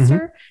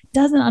investor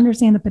doesn't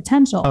understand the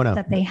potential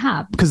that they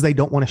have. Because they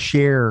don't want to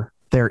share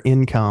their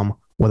income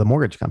with a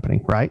mortgage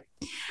company, right?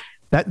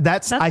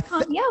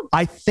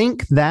 I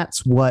think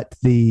that's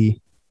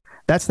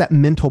that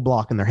mental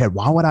block in their head.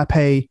 Why would I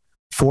pay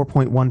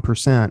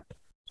 4.1%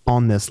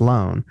 on this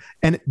loan?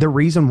 And the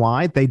reason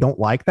why they don't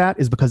like that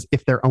is because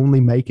if they're only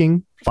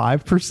making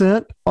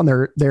 5% on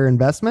their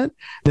investment,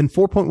 then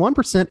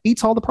 4.1%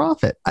 eats all the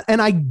profit.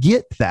 And I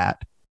get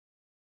that,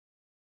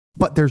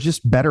 but there's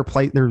just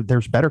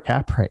there's better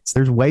cap rates.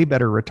 There's way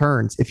better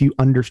returns if you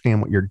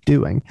understand what you're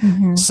doing.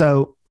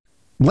 So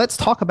let's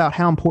talk about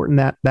how important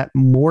that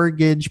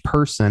mortgage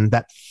person,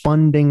 that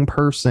funding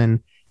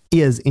person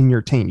is in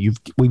your team.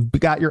 We've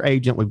got your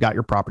agent, we've got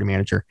your property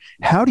manager.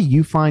 How do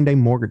you find a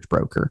mortgage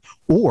broker,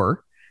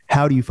 or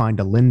how do you find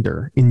a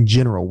lender in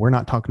general? We're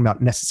not talking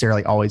about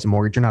necessarily always a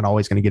mortgage. You're not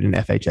always going to get an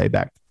FHA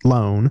backed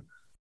loan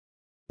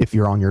if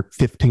you're on your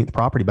 15th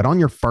property, but on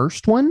your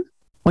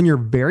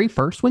very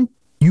first one,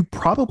 you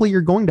probably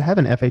are going to have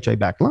an FHA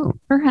backed loan.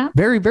 Perhaps.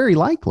 Very, very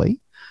likely.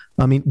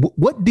 I mean,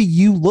 what do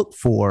you look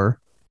for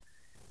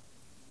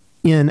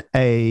in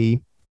a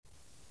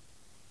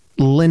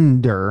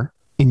lender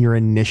in your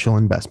initial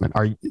investment?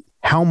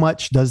 How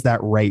much does that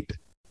rate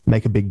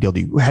make a big deal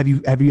to you? Have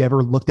you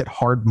ever looked at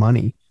hard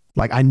money?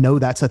 Like, I know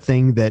that's a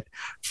thing that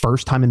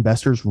first time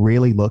investors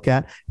really look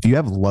at. If you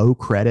have low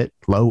credit,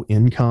 low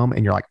income,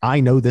 and you're like, I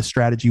know this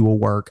strategy will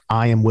work,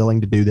 I am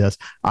willing to do this,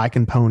 I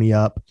can pony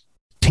up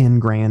 10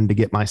 grand to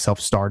get myself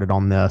started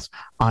on this,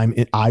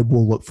 I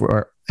will look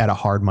at a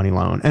hard money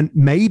loan. And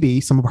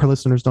maybe some of our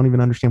listeners don't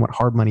even understand what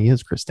hard money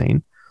is,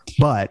 Christine,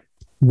 but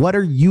what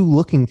are you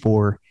looking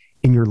for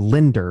in your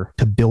lender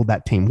to build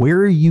that team? Where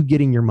are you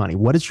getting your money?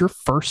 What is your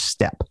first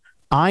step?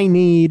 I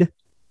need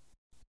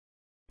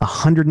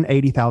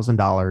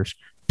 $180,000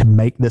 to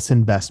make this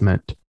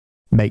investment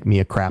make me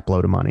a crap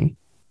load of money.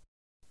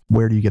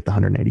 Where do you get the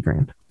 180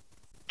 grand?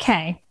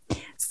 Okay.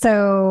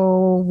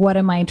 So what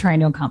am I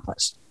trying to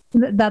accomplish?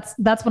 That's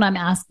what I'm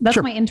asking.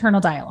 That's my internal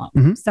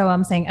dialogue. So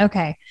I'm saying,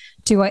 okay,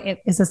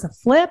 is this a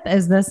flip?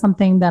 Is this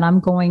something that I'm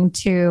going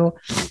to,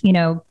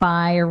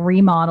 buy a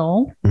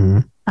remodel,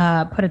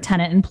 put a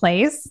tenant in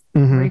place,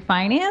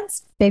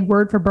 refinance, big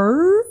word for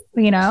BRRRR,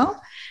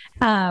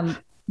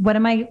 what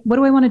do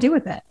I want to do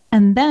with it?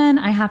 And then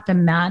I have to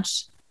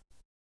match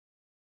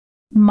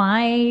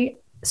my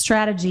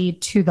strategy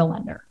to the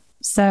lender.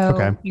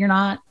 So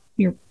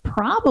you're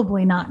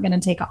probably not going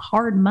to take a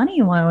hard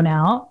money loan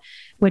out,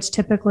 which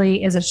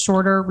typically is a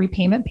shorter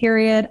repayment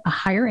period, a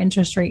higher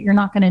interest rate. You're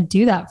not going to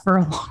do that for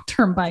a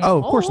long-term buy. Oh,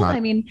 of course not. I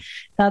mean,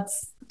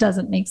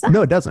 doesn't make sense.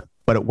 No, it doesn't.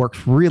 But it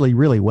works really,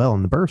 really well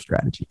in the BRRRR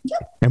strategy.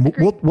 Yep, and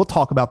we'll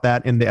talk about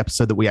that in the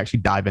episode that we actually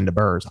dive into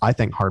BRRRRs. I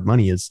think hard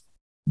money is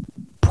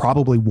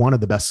probably one of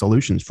the best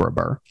solutions for a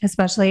BRRRR.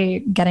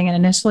 Especially getting it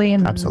initially.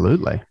 And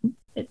absolutely.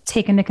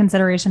 Take into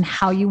consideration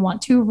how you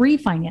want to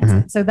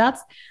refinance it. So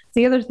that's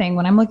the other thing.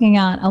 When I'm looking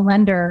at a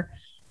lender,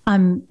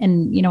 and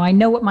I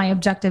know what my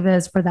objective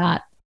is for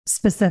that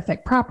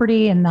specific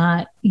property and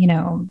that,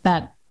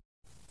 that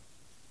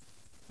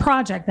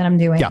project that I'm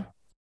doing. Yeah.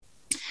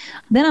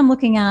 Then I'm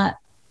looking at,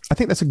 I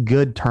think that's a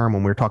good term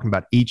when we're talking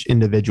about each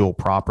individual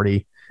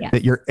property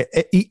that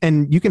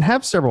and you can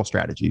have several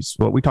strategies.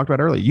 What we talked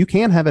about earlier, you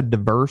can have a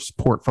diverse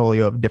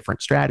portfolio of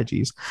different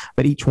strategies,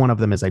 but each one of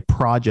them is a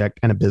project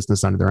and a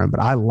business under their own. But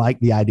I like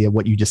the idea of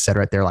what you just said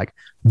right there. Like,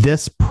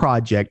 this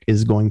project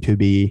is going to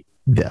be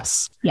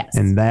this. Yes.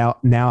 And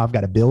now I've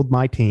got to build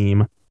my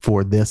team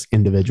for this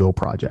individual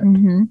project.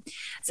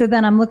 So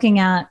then I'm looking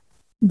at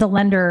the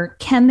lender.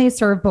 Can they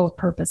serve both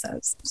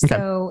purposes? Okay.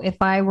 So if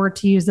I were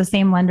to use the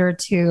same lender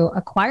to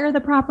acquire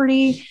the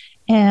property,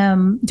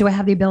 do I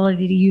have the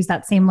ability to use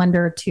that same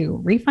lender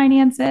to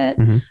refinance it?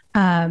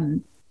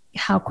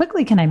 How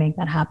quickly can I make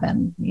that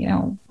happen?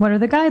 What are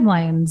the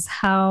guidelines?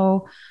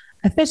 How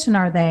efficient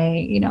are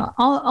they?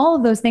 All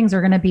of those things are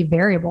going to be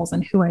variables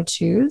in who I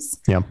choose.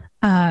 Yeah.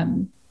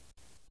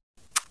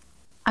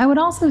 I would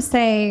also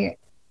say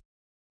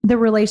the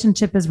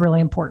relationship is really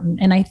important.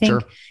 And I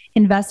think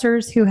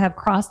investors who have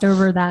crossed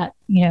over that,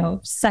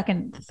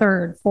 second,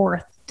 third,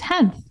 fourth,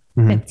 10th,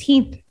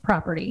 15th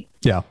property.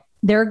 Yeah.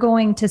 They're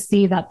going to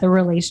see that the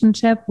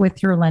relationship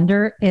with your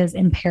lender is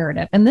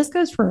imperative. And this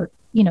goes for,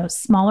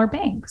 smaller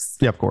banks.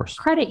 Yeah, of course.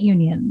 Credit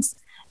unions.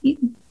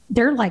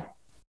 They're like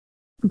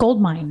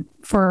gold mine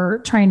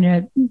for trying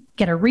to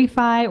get a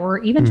refi or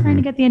even trying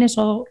to get the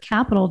initial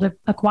capital to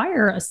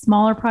acquire a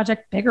smaller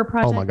project, bigger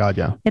project. Oh my God.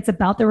 Yeah. It's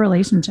about the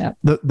relationship.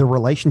 The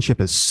relationship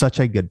is such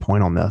a good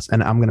point on this.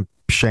 And I'm going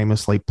to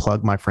shamelessly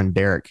plug my friend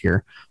Derek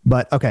here,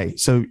 but okay.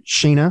 So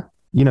Sheena,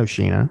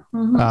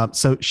 Sheena.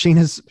 So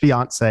Sheena's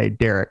fiance,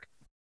 Derek,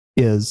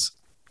 is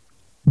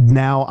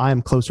now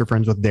I'm closer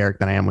friends with Derek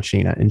than I am with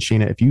Sheena. And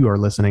Sheena, if you are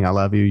listening, I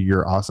love you.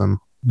 You're awesome,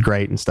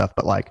 great and stuff.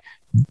 But like,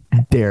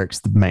 Derek's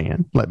the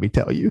man, let me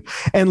tell you.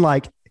 And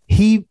like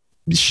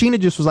Sheena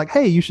just was like,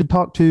 hey, you should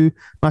talk to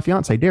my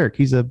fiance, Derek.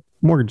 He's a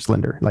mortgage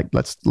lender. Like,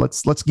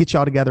 let's get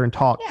y'all together and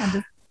talk.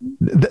 Yeah,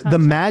 the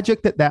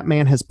magic that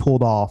man has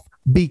pulled off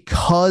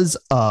because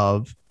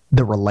of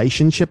the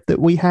relationship that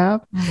we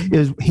have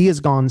is he has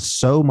gone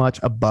so much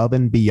above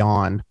and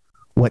beyond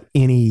what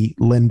any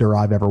lender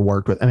I've ever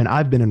worked with. I mean,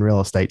 I've been in real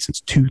estate since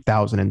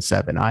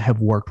 2007. I have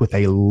worked with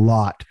a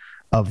lot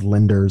of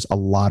lenders, a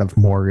lot of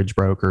mortgage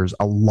brokers,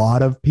 a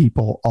lot of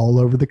people all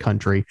over the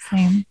country.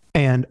 Same.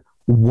 And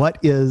what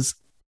is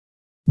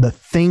the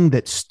thing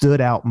that stood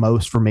out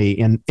most for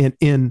me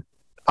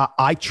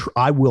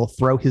I will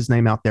throw his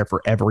name out there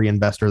for every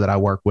investor that I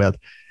work with.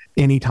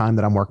 Anytime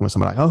that I'm working with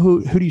somebody, like, oh,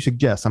 who do you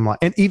suggest? I'm like,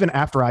 and even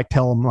after I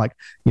tell them, like,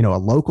 a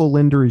local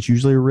lender is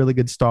usually a really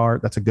good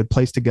start. That's a good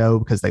place to go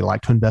because they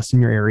like to invest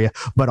in your area,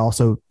 but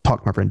also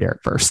talk to my friend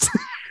Derek first,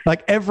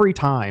 like every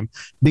time,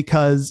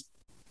 because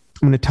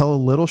I'm going to tell a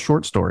little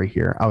short story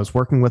here. I was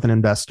working with an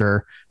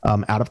investor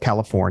out of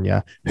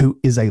California who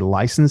is a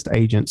licensed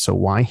agent. So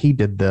why he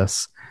did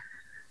this,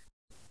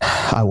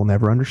 I will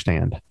never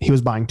understand. He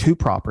was buying 2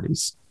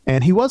 properties.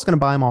 And he was going to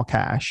buy them all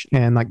cash.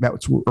 And like that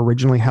was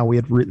originally how we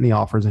had written the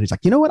offers. And he's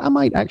like, you know what? I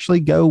might actually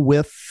go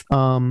with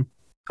a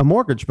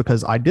mortgage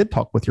because I did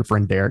talk with your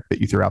friend Derek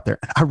that you threw out there.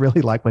 I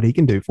really like what he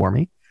can do for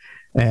me.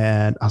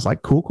 And I was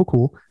like,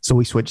 cool. So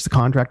we switched the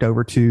contract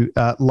over to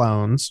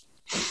loans.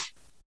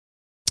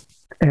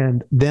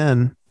 And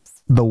then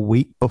the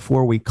week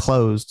before we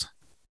closed,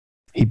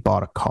 he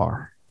bought a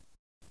car.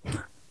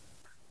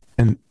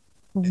 And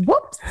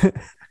whoops.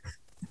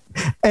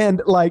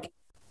 And like,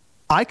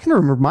 I can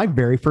remember my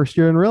very first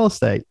year in real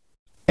estate,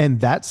 and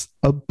that's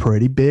a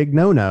pretty big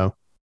no-no.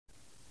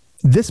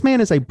 This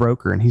man is a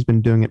broker, and he's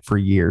been doing it for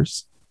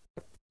years,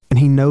 and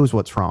he knows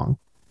what's wrong.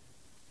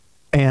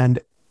 And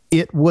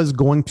it was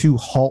going to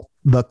halt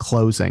the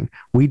closing.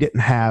 We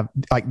didn't have,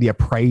 like, the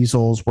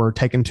appraisals were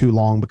taking too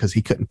long because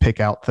he couldn't pick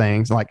out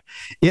things. Like,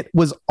 it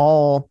was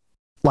all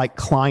like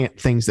client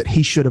things that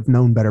he should have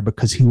known better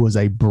because he was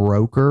a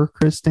broker,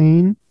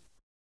 Christine.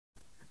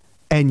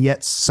 And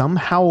yet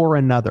somehow or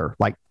another,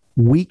 like,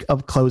 week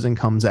of closing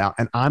comes out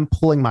and I'm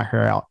pulling my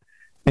hair out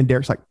and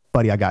Derek's like,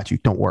 buddy, I got you.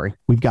 Don't worry.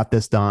 We've got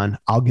this done.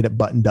 I'll get it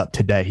buttoned up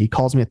today. He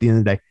calls me at the end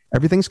of the day.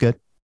 Everything's good.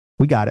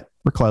 We got it.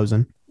 We're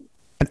closing.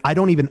 And I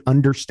don't even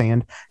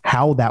understand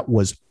how that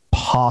was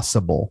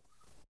possible,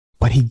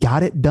 but he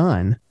got it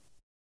done.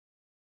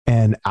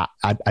 And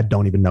I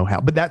don't even know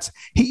how, but that's,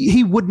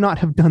 he would not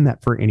have done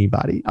that for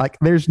anybody. Like,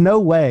 there's no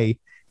way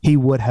he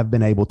would have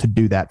been able to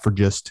do that for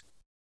just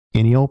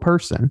any old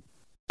person.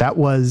 That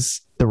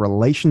was the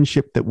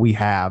relationship that we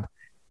have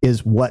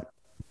is what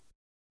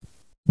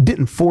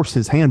didn't force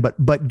his hand,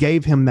 but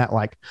gave him that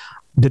like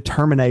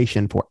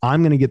determination for,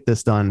 I'm going to get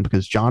this done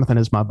because Jonathan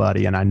is my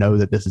buddy and I know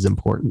that this is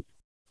important.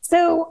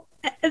 So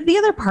the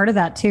other part of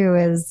that too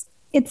is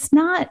it's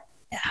not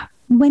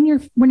when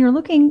you're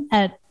looking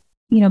at,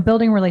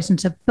 building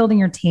relationships, building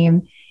your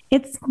team,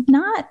 it's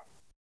not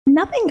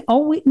nothing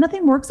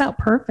works out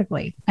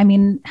perfectly. I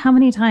mean, how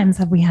many times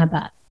have we had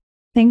that?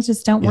 Things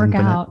just don't work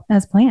out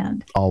as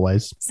planned.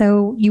 Always.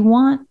 So you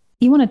want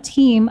a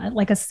team,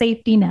 like a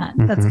safety net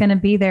that's going to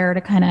be there to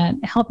kind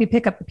of help you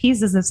pick up the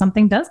pieces if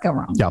something does go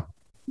wrong. Yeah.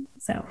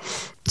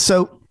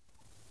 So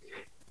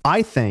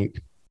I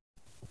think,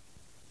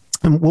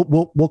 and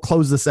we'll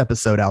close this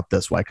episode out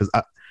this way, because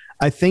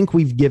I think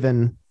we've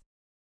given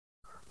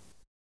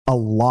a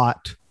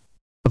lot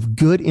of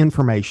good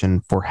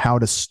information for how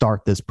to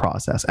start this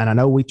process. And I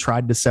know we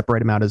tried to separate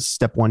them out as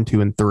step 1,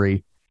 2, and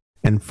 3,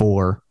 and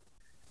 4.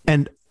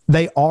 And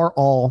they are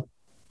all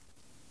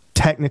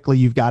technically,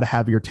 you've got to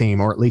have your team,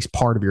 or at least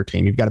part of your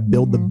team. You've got to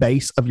build the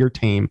base of your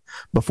team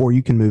before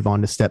you can move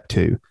on to step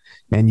 2.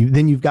 And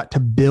then you've got to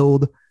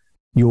build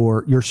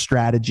your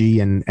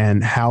strategy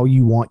and how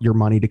you want your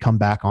money to come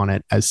back on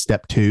it as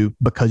step 2,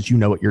 because you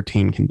know what your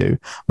team can do.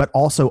 But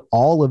also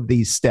all of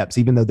these steps,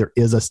 even though there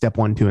is a step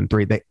 1, 2, and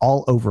 3, they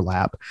all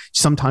overlap.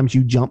 Sometimes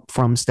you jump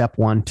from step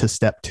 1 to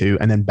step 2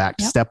 and then back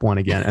to step 1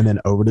 again, and then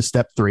over to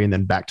step 3 and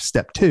then back to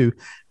step 2.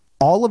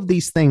 All of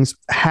these things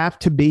have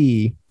to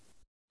be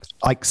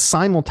like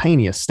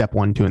simultaneous step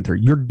 1, 2, and 3.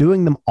 You're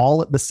doing them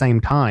all at the same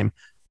time.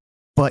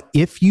 But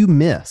if you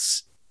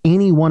miss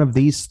any one of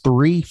these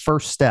 3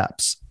 first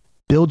steps,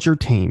 build your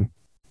team,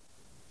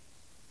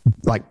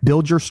 like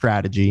build your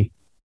strategy,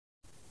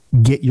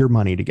 get your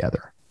money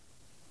together.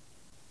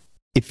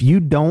 If you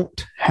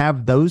don't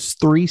have those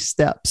 3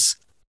 steps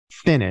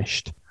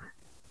finished,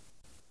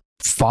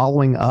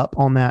 following up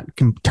on that,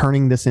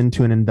 turning this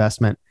into an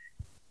investment,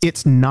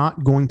 it's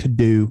not going to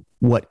do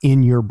what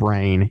in your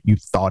brain you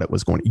thought it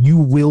was going to. You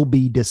will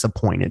be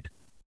disappointed,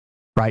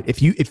 right?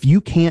 If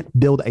you can't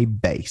build a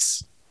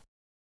base,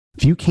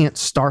 if you can't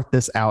start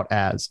this out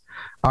as,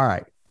 all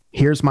right,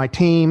 here's my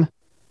team,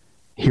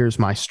 here's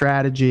my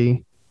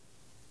strategy,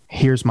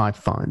 here's my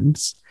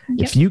funds.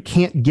 Yep. If you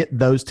can't get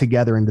those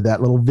together into that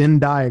little Venn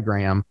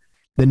diagram,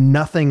 then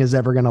nothing is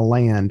ever going to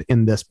land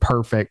in this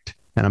perfect.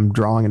 And I'm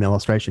drawing an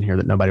illustration here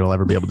that nobody will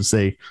ever be able to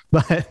see,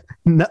 but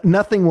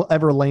nothing will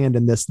ever land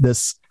in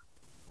this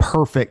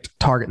perfect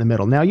target in the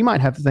middle. Now, you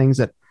might have things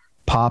that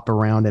pop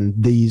around in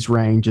these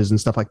ranges and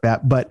stuff like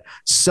that, but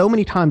so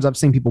many times I've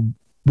seen people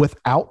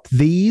without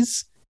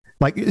these,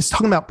 like it's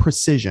talking about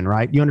precision,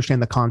 right? You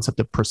understand the concept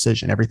of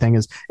precision. Everything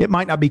is, it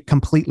might not be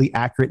completely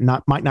accurate,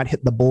 might not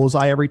hit the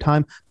bullseye every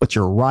time, but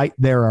you're right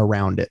there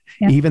around it.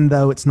 Yeah. Even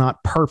though it's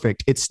not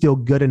perfect, it's still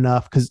good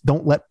enough, because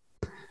don't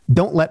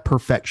let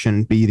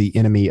perfection be the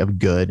enemy of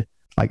good.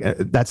 Like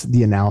that's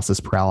the analysis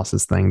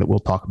paralysis thing that we'll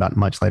talk about in a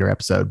much later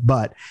episode.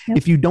 But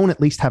if you don't at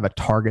least have a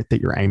target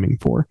that you're aiming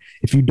for,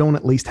 if you don't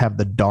at least have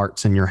the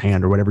darts in your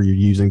hand or whatever you're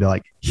using to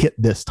like hit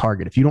this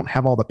target, if you don't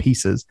have all the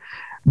pieces,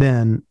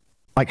 then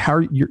like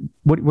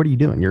what are you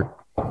doing?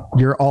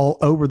 You're all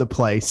over the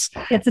place.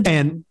 It's a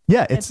dream.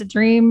 And it's a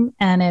dream,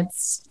 and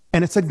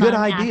it's a good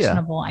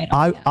idea.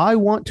 I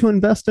want to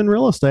invest in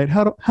real estate.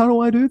 How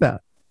do I do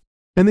that?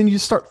 And then you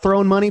just start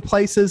throwing money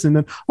places, and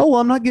then, oh,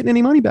 well, I'm not getting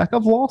any money back.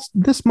 I've lost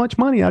this much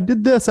money. I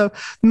did this.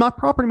 My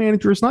property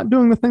manager is not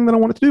doing the thing that I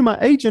wanted to do. My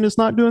agent is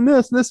not doing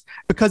this,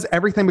 because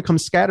everything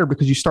becomes scattered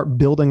because you start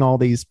building all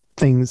these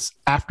things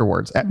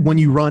afterwards. When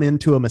you run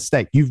into a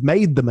mistake, you've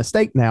made the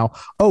mistake now.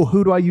 Oh,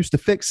 who do I use to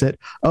fix it?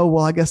 Oh,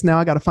 well, I guess now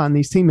I got to find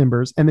these team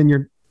members. And then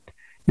you're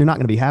not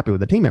going to be happy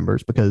with the team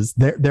members, because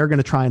they're going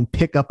to try and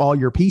pick up all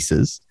your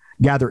pieces,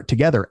 gather it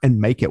together, and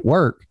make it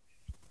work.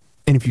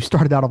 And if you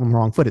started out on the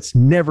wrong foot, it's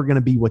never going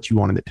to be what you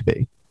wanted it to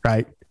be,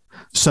 right?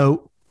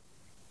 So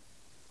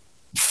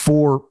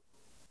for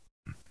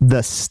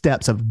the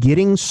steps of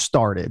getting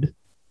started,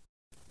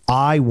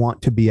 I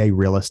want to be a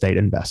real estate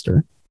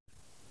investor.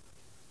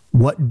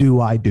 What do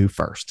I do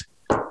first?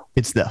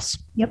 It's this.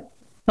 Yep.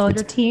 Build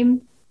your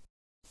team.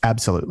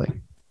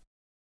 Absolutely.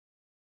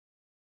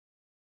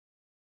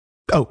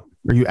 Oh,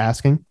 are you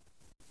asking?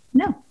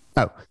 No.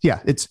 Oh, yeah.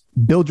 It's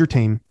build your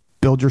team,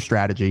 build your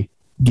strategy,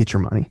 get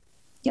your money.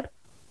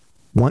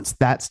 Once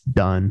that's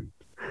done,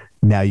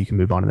 now you can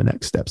move on to the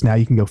next steps. Now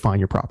you can go find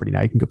your property.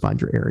 Now you can go find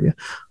your area.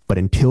 But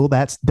until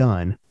that's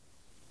done,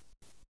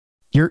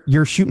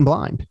 you're shooting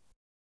blind.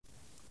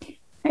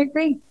 I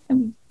agree.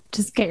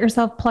 Just get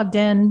yourself plugged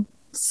in,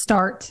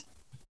 start,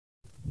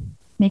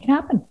 make it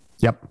happen.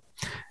 Yep.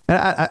 And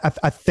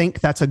I think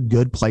that's a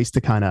good place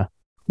to kind of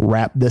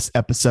wrap this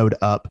episode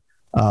up.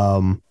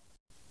 Come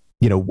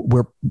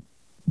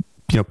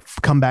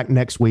back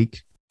next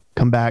week,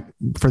 come back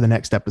for the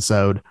next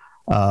episode.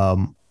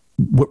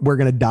 We're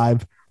going to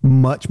dive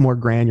much more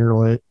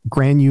granularly,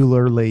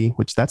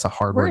 which that's a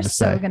hard word to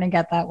say. We're so going to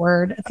get that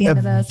word at the end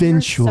of this.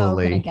 Eventually, we're so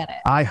going to get it.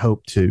 I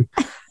hope to.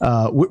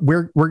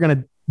 We're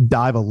going to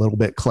dive a little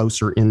bit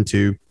closer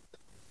into,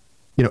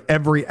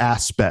 every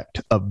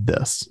aspect of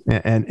this.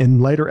 And in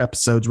later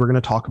episodes, we're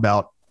going to talk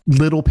about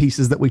little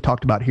pieces that we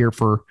talked about here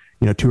for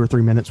 2 or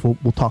 3 minutes.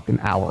 We'll talk an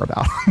hour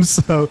about them.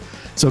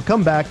 So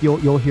come back.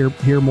 You'll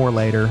hear more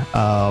later.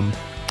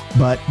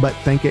 But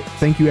thank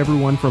you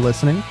everyone for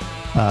listening.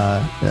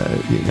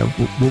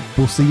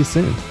 We'll see you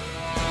soon.